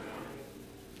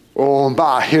 Oh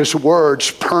my, his words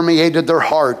permeated their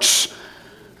hearts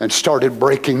and started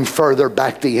breaking further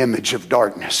back the image of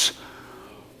darkness.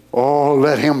 Oh,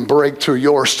 let him break through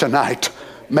yours tonight.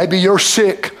 Maybe you're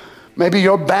sick. Maybe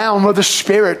you're bound with a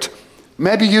spirit.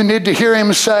 Maybe you need to hear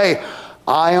him say,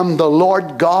 I am the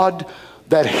Lord God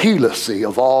that healeth thee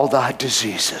of all thy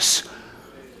diseases.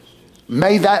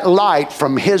 May that light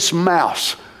from his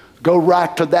mouth go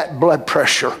right to that blood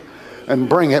pressure and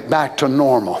bring it back to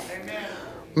normal.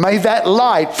 May that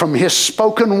light from his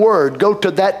spoken word go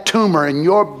to that tumor in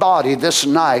your body this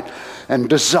night and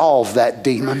dissolve that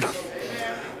demon.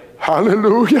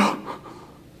 Hallelujah.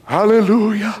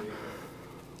 Hallelujah.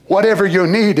 Whatever your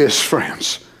need is,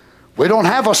 friends. We don't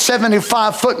have a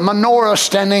 75-foot menorah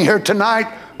standing here tonight.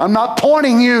 I'm not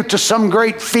pointing you to some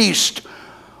great feast.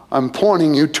 I'm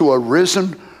pointing you to a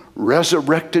risen,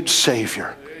 resurrected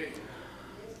Savior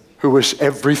who is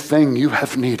everything you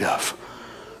have need of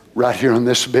right here in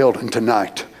this building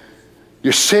tonight.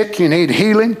 You're sick, you need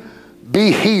healing,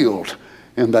 be healed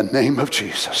in the name of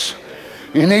Jesus.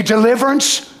 You need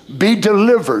deliverance, be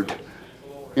delivered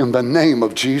in the name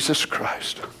of Jesus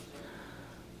Christ.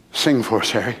 Sing for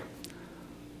us, Harry.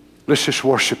 Let's just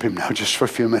worship him now just for a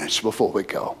few minutes before we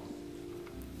go.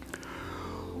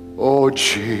 Oh,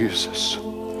 Jesus.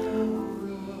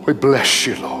 We bless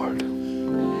you, Lord.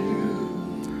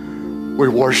 We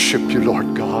worship you,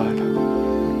 Lord God.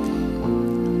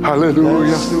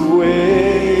 Hallelujah. That's the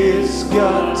way it's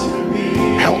got to be.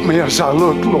 Help me as I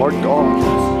look, Lord God.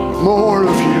 More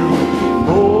of you.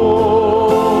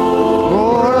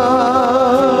 More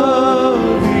of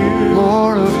you.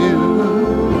 More of you.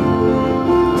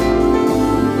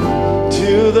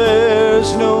 Till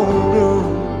there's no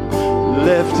room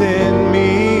left in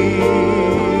me.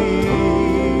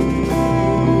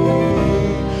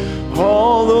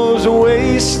 All those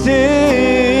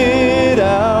wasted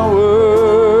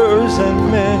hours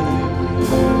and minutes,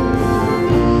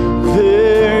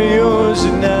 they're yours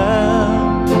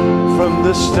now.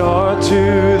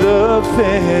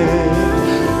 fed.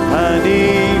 I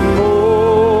need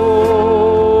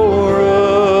more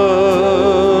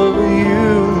of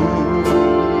you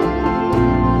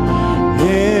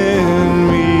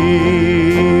in me.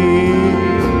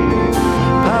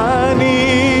 I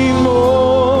need more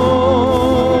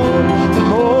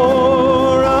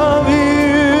of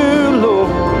you,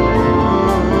 Lord.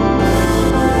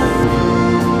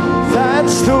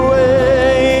 That's the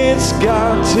way it's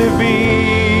got to be.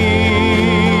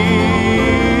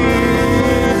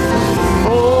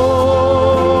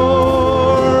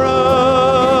 More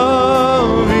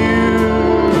of you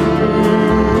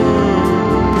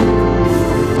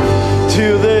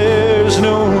till there's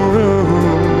no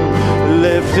room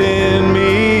left in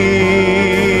me.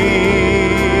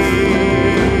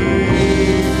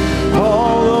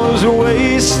 All those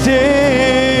wasted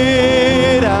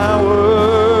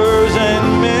hours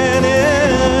and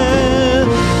minutes,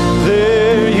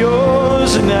 they're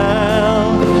yours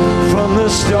now, from the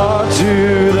start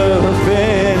to the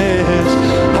finish.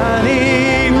 I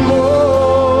need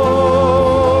more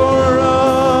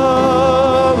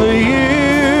of you,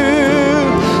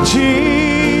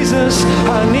 Jesus.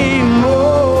 I need more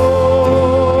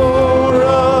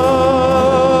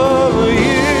of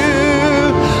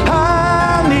you.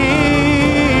 I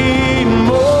need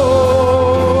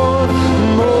more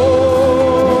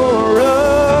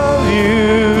of you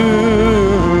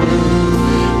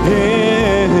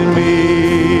in me.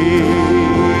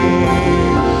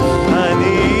 I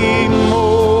need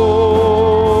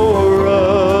more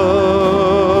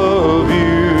of you.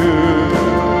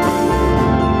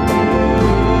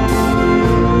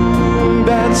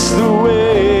 That's the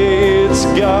way it's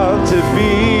got to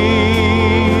be.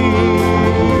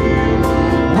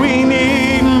 We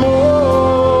need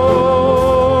more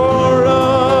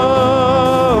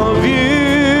of you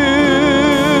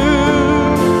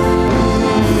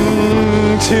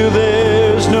till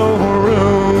there's no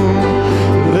room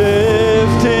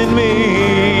left in me.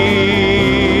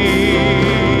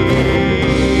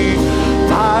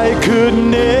 I could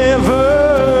never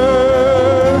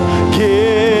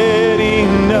get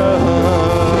enough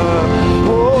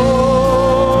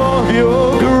of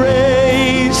your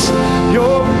grace,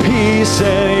 your peace,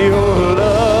 and your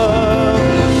love.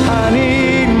 I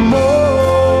need more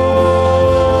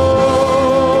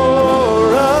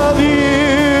of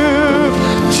you,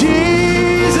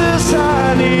 Jesus.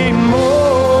 I need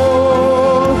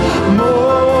more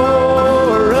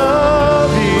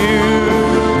of you.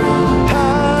 I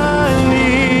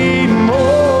need more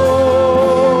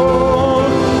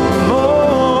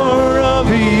of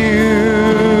you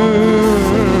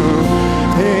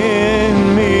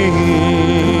in me.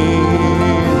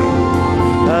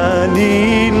 I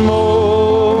need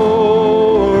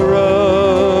more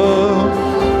of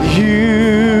you.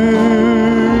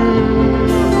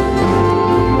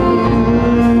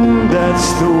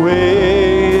 That's the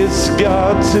way it's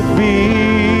got to be.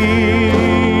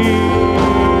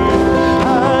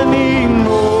 I need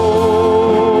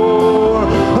more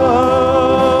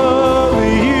of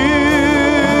you.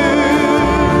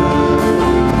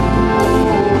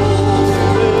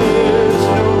 There's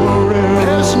no room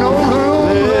There's no room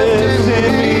left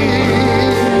in me.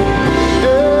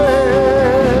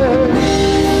 Yeah.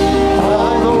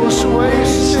 All those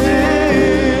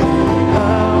wasted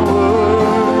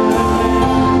hours,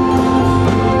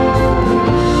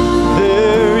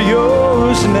 they're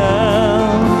yours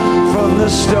now, from the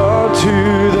start to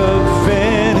the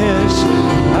finish.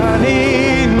 I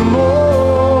need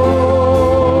more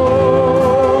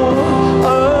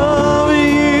of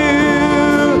you.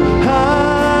 I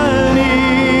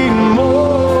need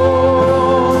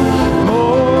more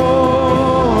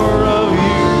of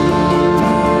you,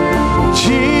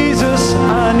 Jesus.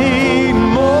 I need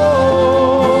more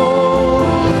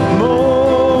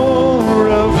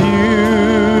of you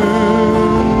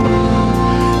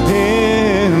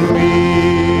in me.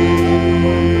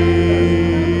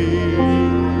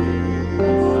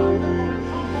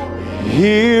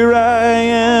 Here I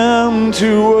am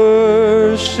to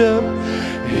worship.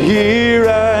 Here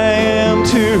I am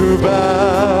to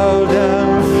bow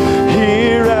down.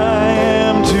 Here I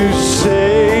am to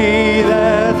say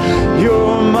that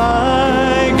you're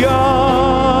my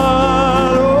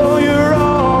God. Oh, you're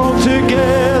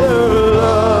altogether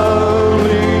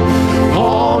lovely,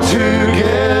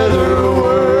 altogether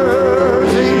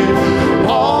worthy,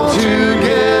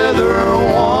 altogether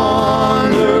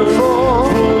wonderful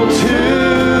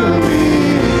to me.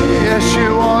 yes,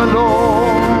 you are,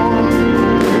 Lord.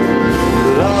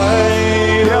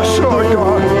 Light Yes, of Lord, the you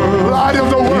are.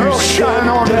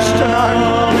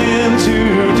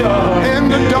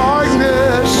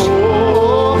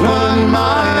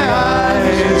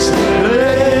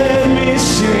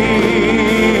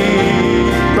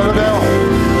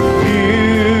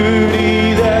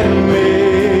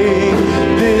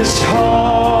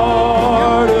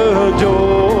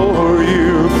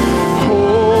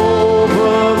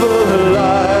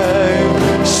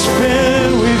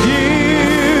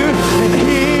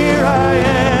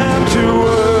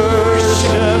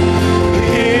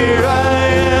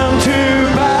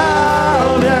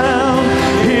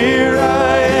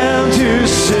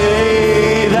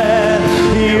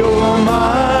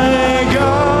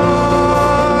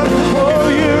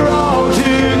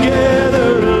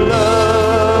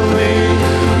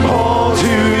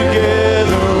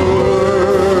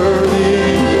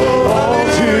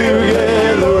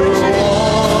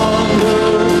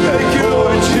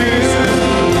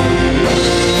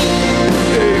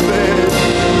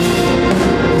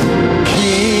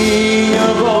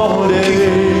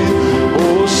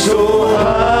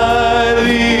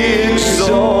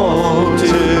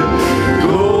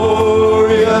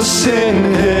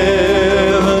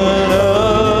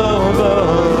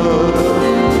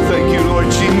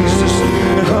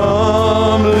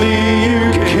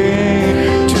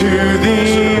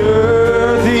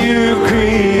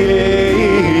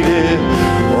 created,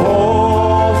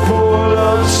 all for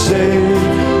love's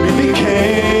sake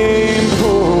became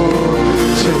poor.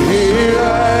 So here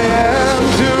I am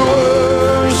to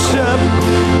worship,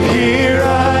 here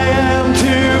I am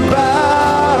to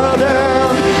bow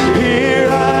down, here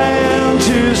I am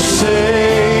to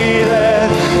say that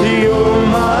you're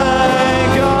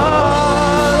my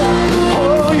God.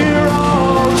 Oh, you're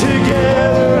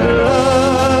altogether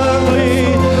lovely,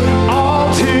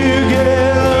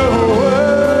 altogether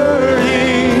worthy,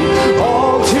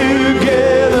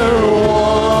 altogether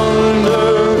wonderful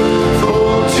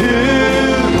to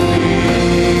me.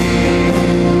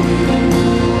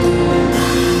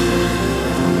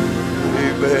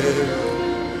 Amen.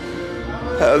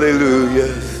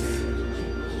 Hallelujah.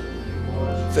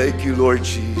 Thank you, Lord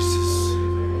Jesus.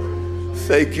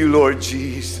 Thank you, Lord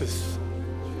Jesus.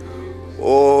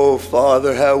 Oh,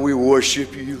 Father, how we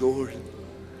worship you, Lord.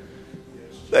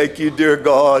 Thank you, dear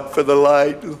God, for the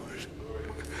light, Lord,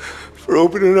 for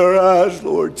opening our eyes,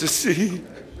 Lord, to see.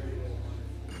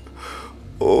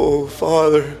 Oh,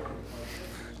 Father,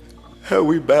 how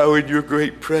we bow in your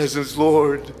great presence,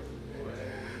 Lord,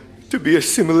 to be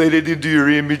assimilated into your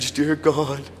image, dear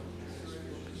God.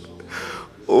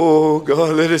 Oh,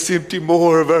 God, let us empty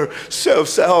more of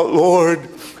ourselves out, Lord.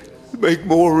 Make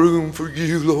more room for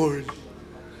you, Lord.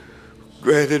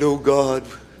 Grant it, oh God.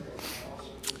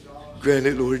 Grant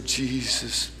it, Lord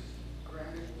Jesus.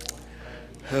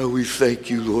 How we thank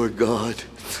you, Lord God,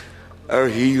 our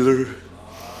healer,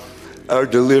 our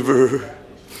deliverer,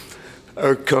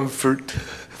 our comfort,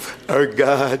 our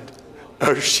God,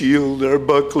 our shield, our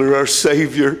buckler, our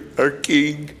Savior, our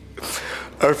King,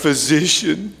 our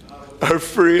physician, our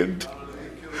friend.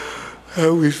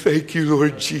 How we thank you,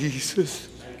 Lord Jesus.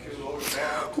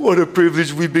 What a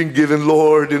privilege we've been given,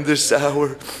 Lord, in this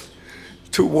hour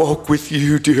to walk with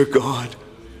you, dear God.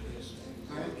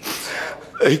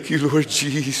 Thank you, Lord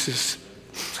Jesus.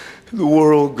 The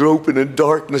world groping in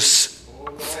darkness.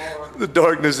 The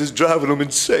darkness is driving them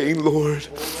insane, Lord.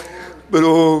 But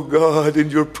oh God, in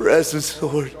your presence,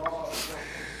 Lord,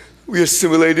 we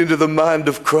assimilate into the mind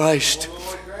of Christ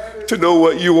to know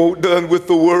what you want done with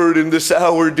the word in this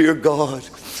hour, dear God.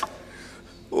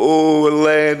 Oh, a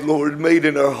land, Lord, made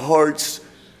in our hearts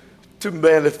to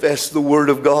manifest the word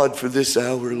of God for this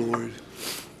hour, Lord.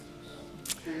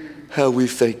 How we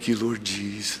thank you, Lord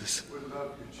Jesus.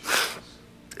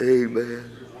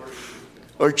 Amen.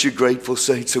 Aren't you grateful,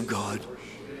 saints of God?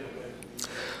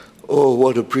 Oh,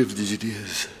 what a privilege it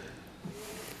is.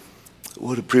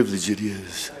 What a privilege it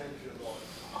is.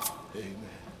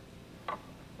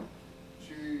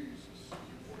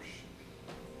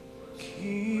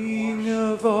 King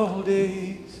of all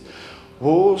days,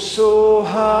 oh so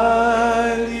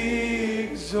highly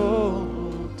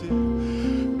exalted,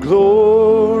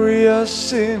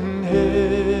 glorious in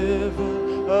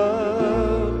heaven above.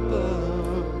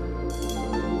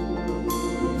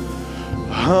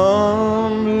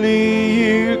 Humbly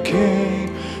you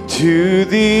came to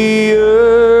the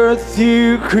earth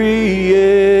you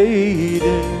created,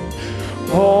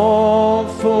 all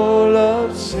for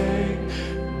love's sake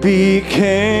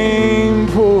became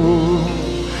poor.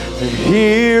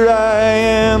 Here I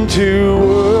am to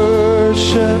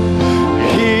worship,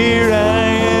 here I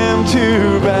am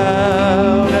to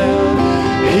bow down,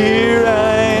 here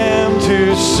I am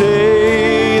to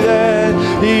say that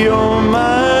you're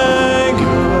my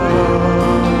God.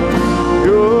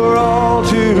 You're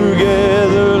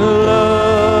altogether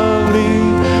lovely,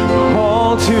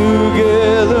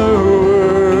 altogether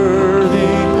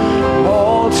worthy,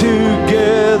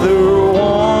 altogether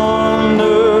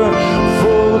wonderful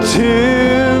to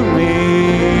me.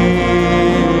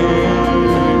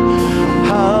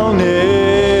 I'll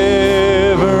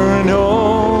never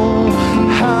know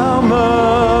how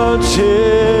much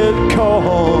it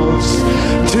costs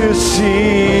to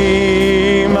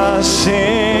see my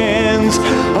sins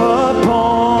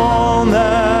upon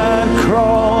that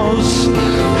cross.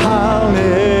 I'll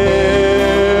never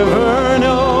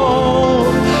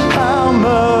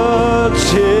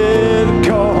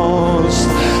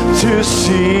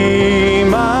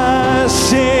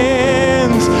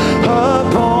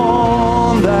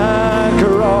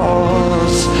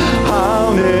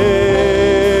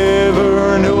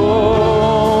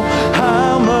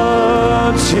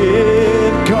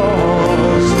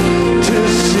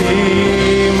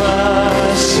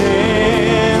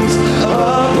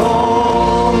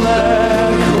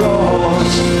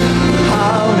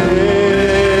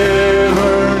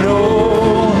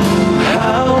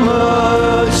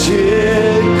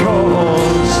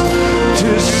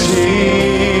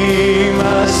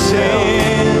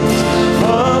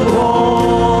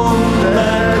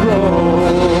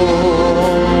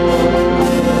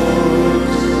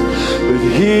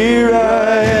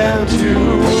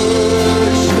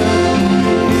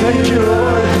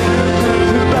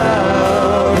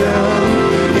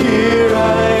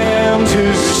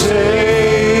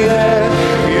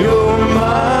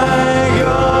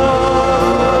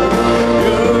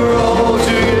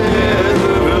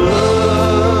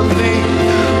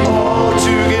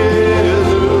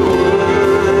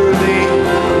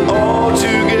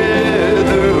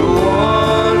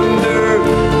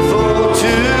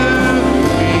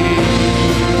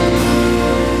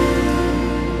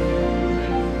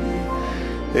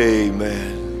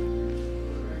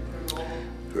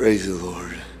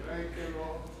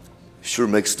Sure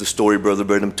makes the story Brother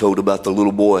Branham told about the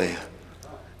little boy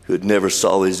who had never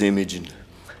saw his image and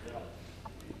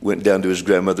went down to his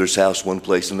grandmother's house one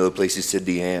place, another place he said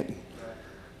the aunt.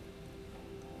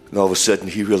 And all of a sudden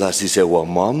he realized, he said, well,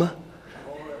 Mama,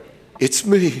 it's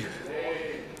me.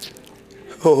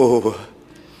 Oh,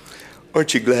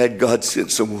 aren't you glad God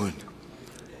sent someone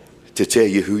to tell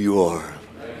you who you are?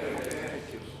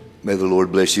 May the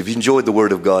Lord bless you. If you enjoyed the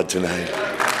Word of God tonight.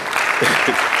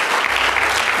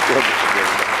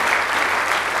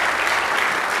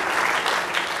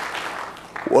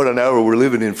 What an hour we're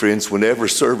living in, friends, when every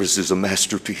service is a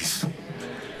masterpiece.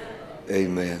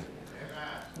 Amen.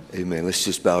 Amen. Let's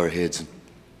just bow our heads and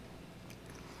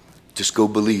just go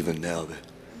believing now that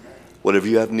whatever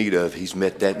you have need of, He's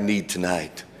met that need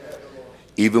tonight.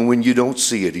 Even when you don't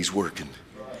see it, He's working.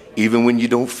 Even when you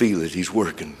don't feel it, He's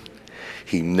working.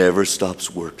 He never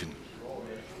stops working.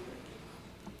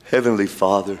 Heavenly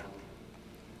Father,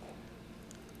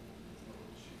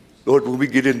 Lord, when we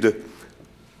get into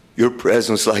your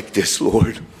presence like this,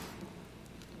 Lord,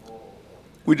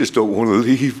 we just don't want to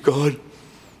leave, God.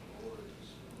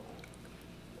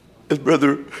 As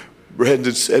Brother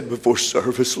Brandon said before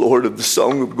service, Lord, of the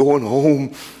song of going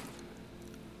home,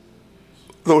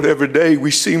 Lord, every day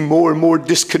we seem more and more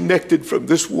disconnected from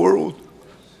this world.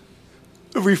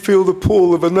 We feel the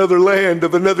pull of another land,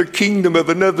 of another kingdom, of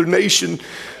another nation,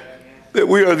 that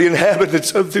we are the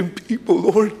inhabitants of them people,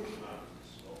 Lord.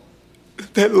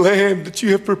 That land that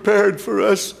you have prepared for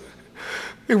us,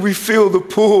 and we feel the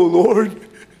pull, Lord.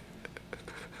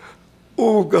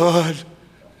 Oh, God.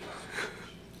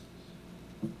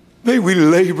 May we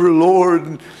labor, Lord,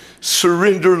 and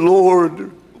surrender,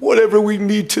 Lord, whatever we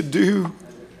need to do,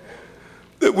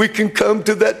 that we can come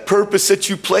to that purpose that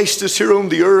you placed us here on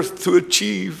the earth to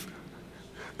achieve,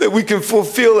 that we can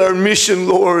fulfill our mission,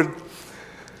 Lord,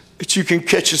 that you can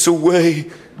catch us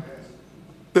away,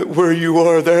 that where you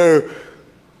are, there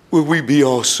will we be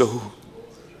also.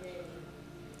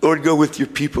 Lord, go with your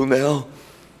people now.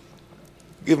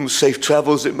 Give them safe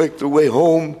travels that make their way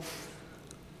home.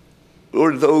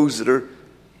 Lord, those that are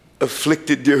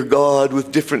afflicted, dear God,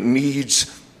 with different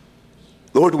needs,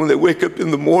 Lord, when they wake up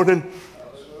in the morning,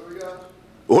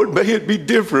 Lord, may it be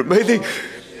different. May they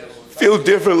feel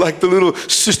different like the little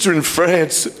sister in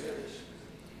France.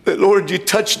 That, Lord, you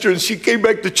touched her and she came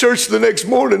back to church the next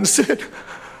morning and said,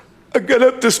 I got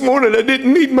up this morning, I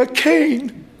didn't need my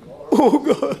cane. Oh,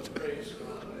 God.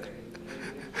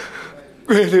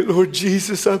 Grant it, Lord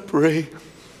Jesus, I pray.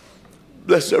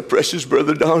 Bless our precious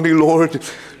brother Donnie, Lord.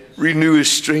 Renew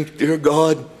his strength, dear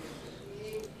God.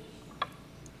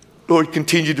 Lord,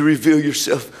 continue to reveal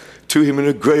yourself to him in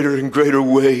a greater and greater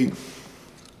way.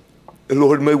 And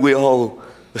Lord, may we all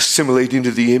assimilate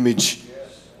into the image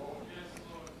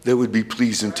that would be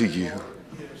pleasing to you.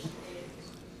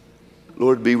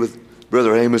 Lord, be with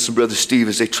Brother Amos and Brother Steve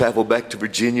as they travel back to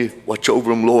Virginia. Watch over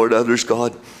them, Lord. Others,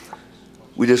 God.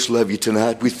 We just love you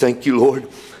tonight. We thank you, Lord.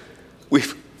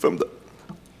 From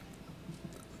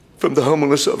the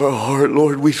humbleness of our heart,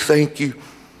 Lord, we thank you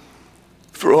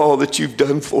for all that you've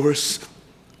done for us,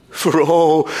 for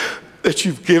all that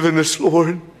you've given us,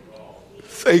 Lord.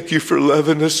 Thank you for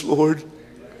loving us, Lord.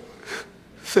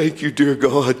 Thank you, dear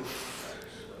God,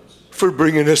 for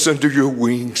bringing us under your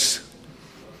wings.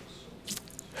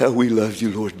 How we love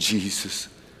you, Lord Jesus.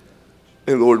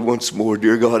 And Lord, once more,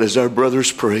 dear God, as our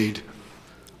brothers prayed,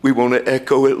 we want to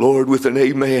echo it, Lord, with an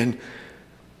amen.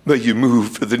 May you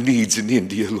move for the needs in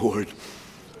India, Lord.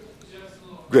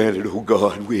 Grant it, oh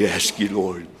God, we ask you,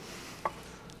 Lord.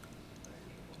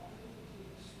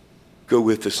 Go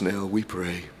with us now, we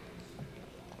pray.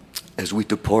 As we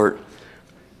depart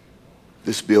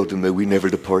this building, may we never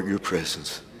depart your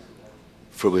presence.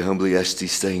 For we humbly ask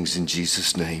these things in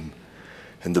Jesus' name.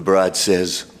 And the bride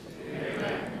says,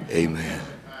 Amen. Amen.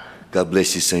 God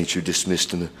bless you, saints. You're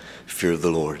dismissed in the fear of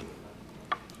the Lord.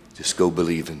 Just go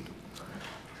believing.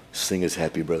 Sing us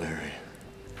happy, Brother Harry.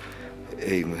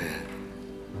 Amen.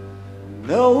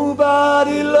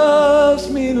 Nobody loves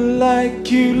me like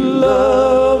you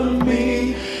love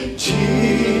me,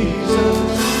 Jesus.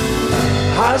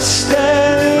 I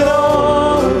stand on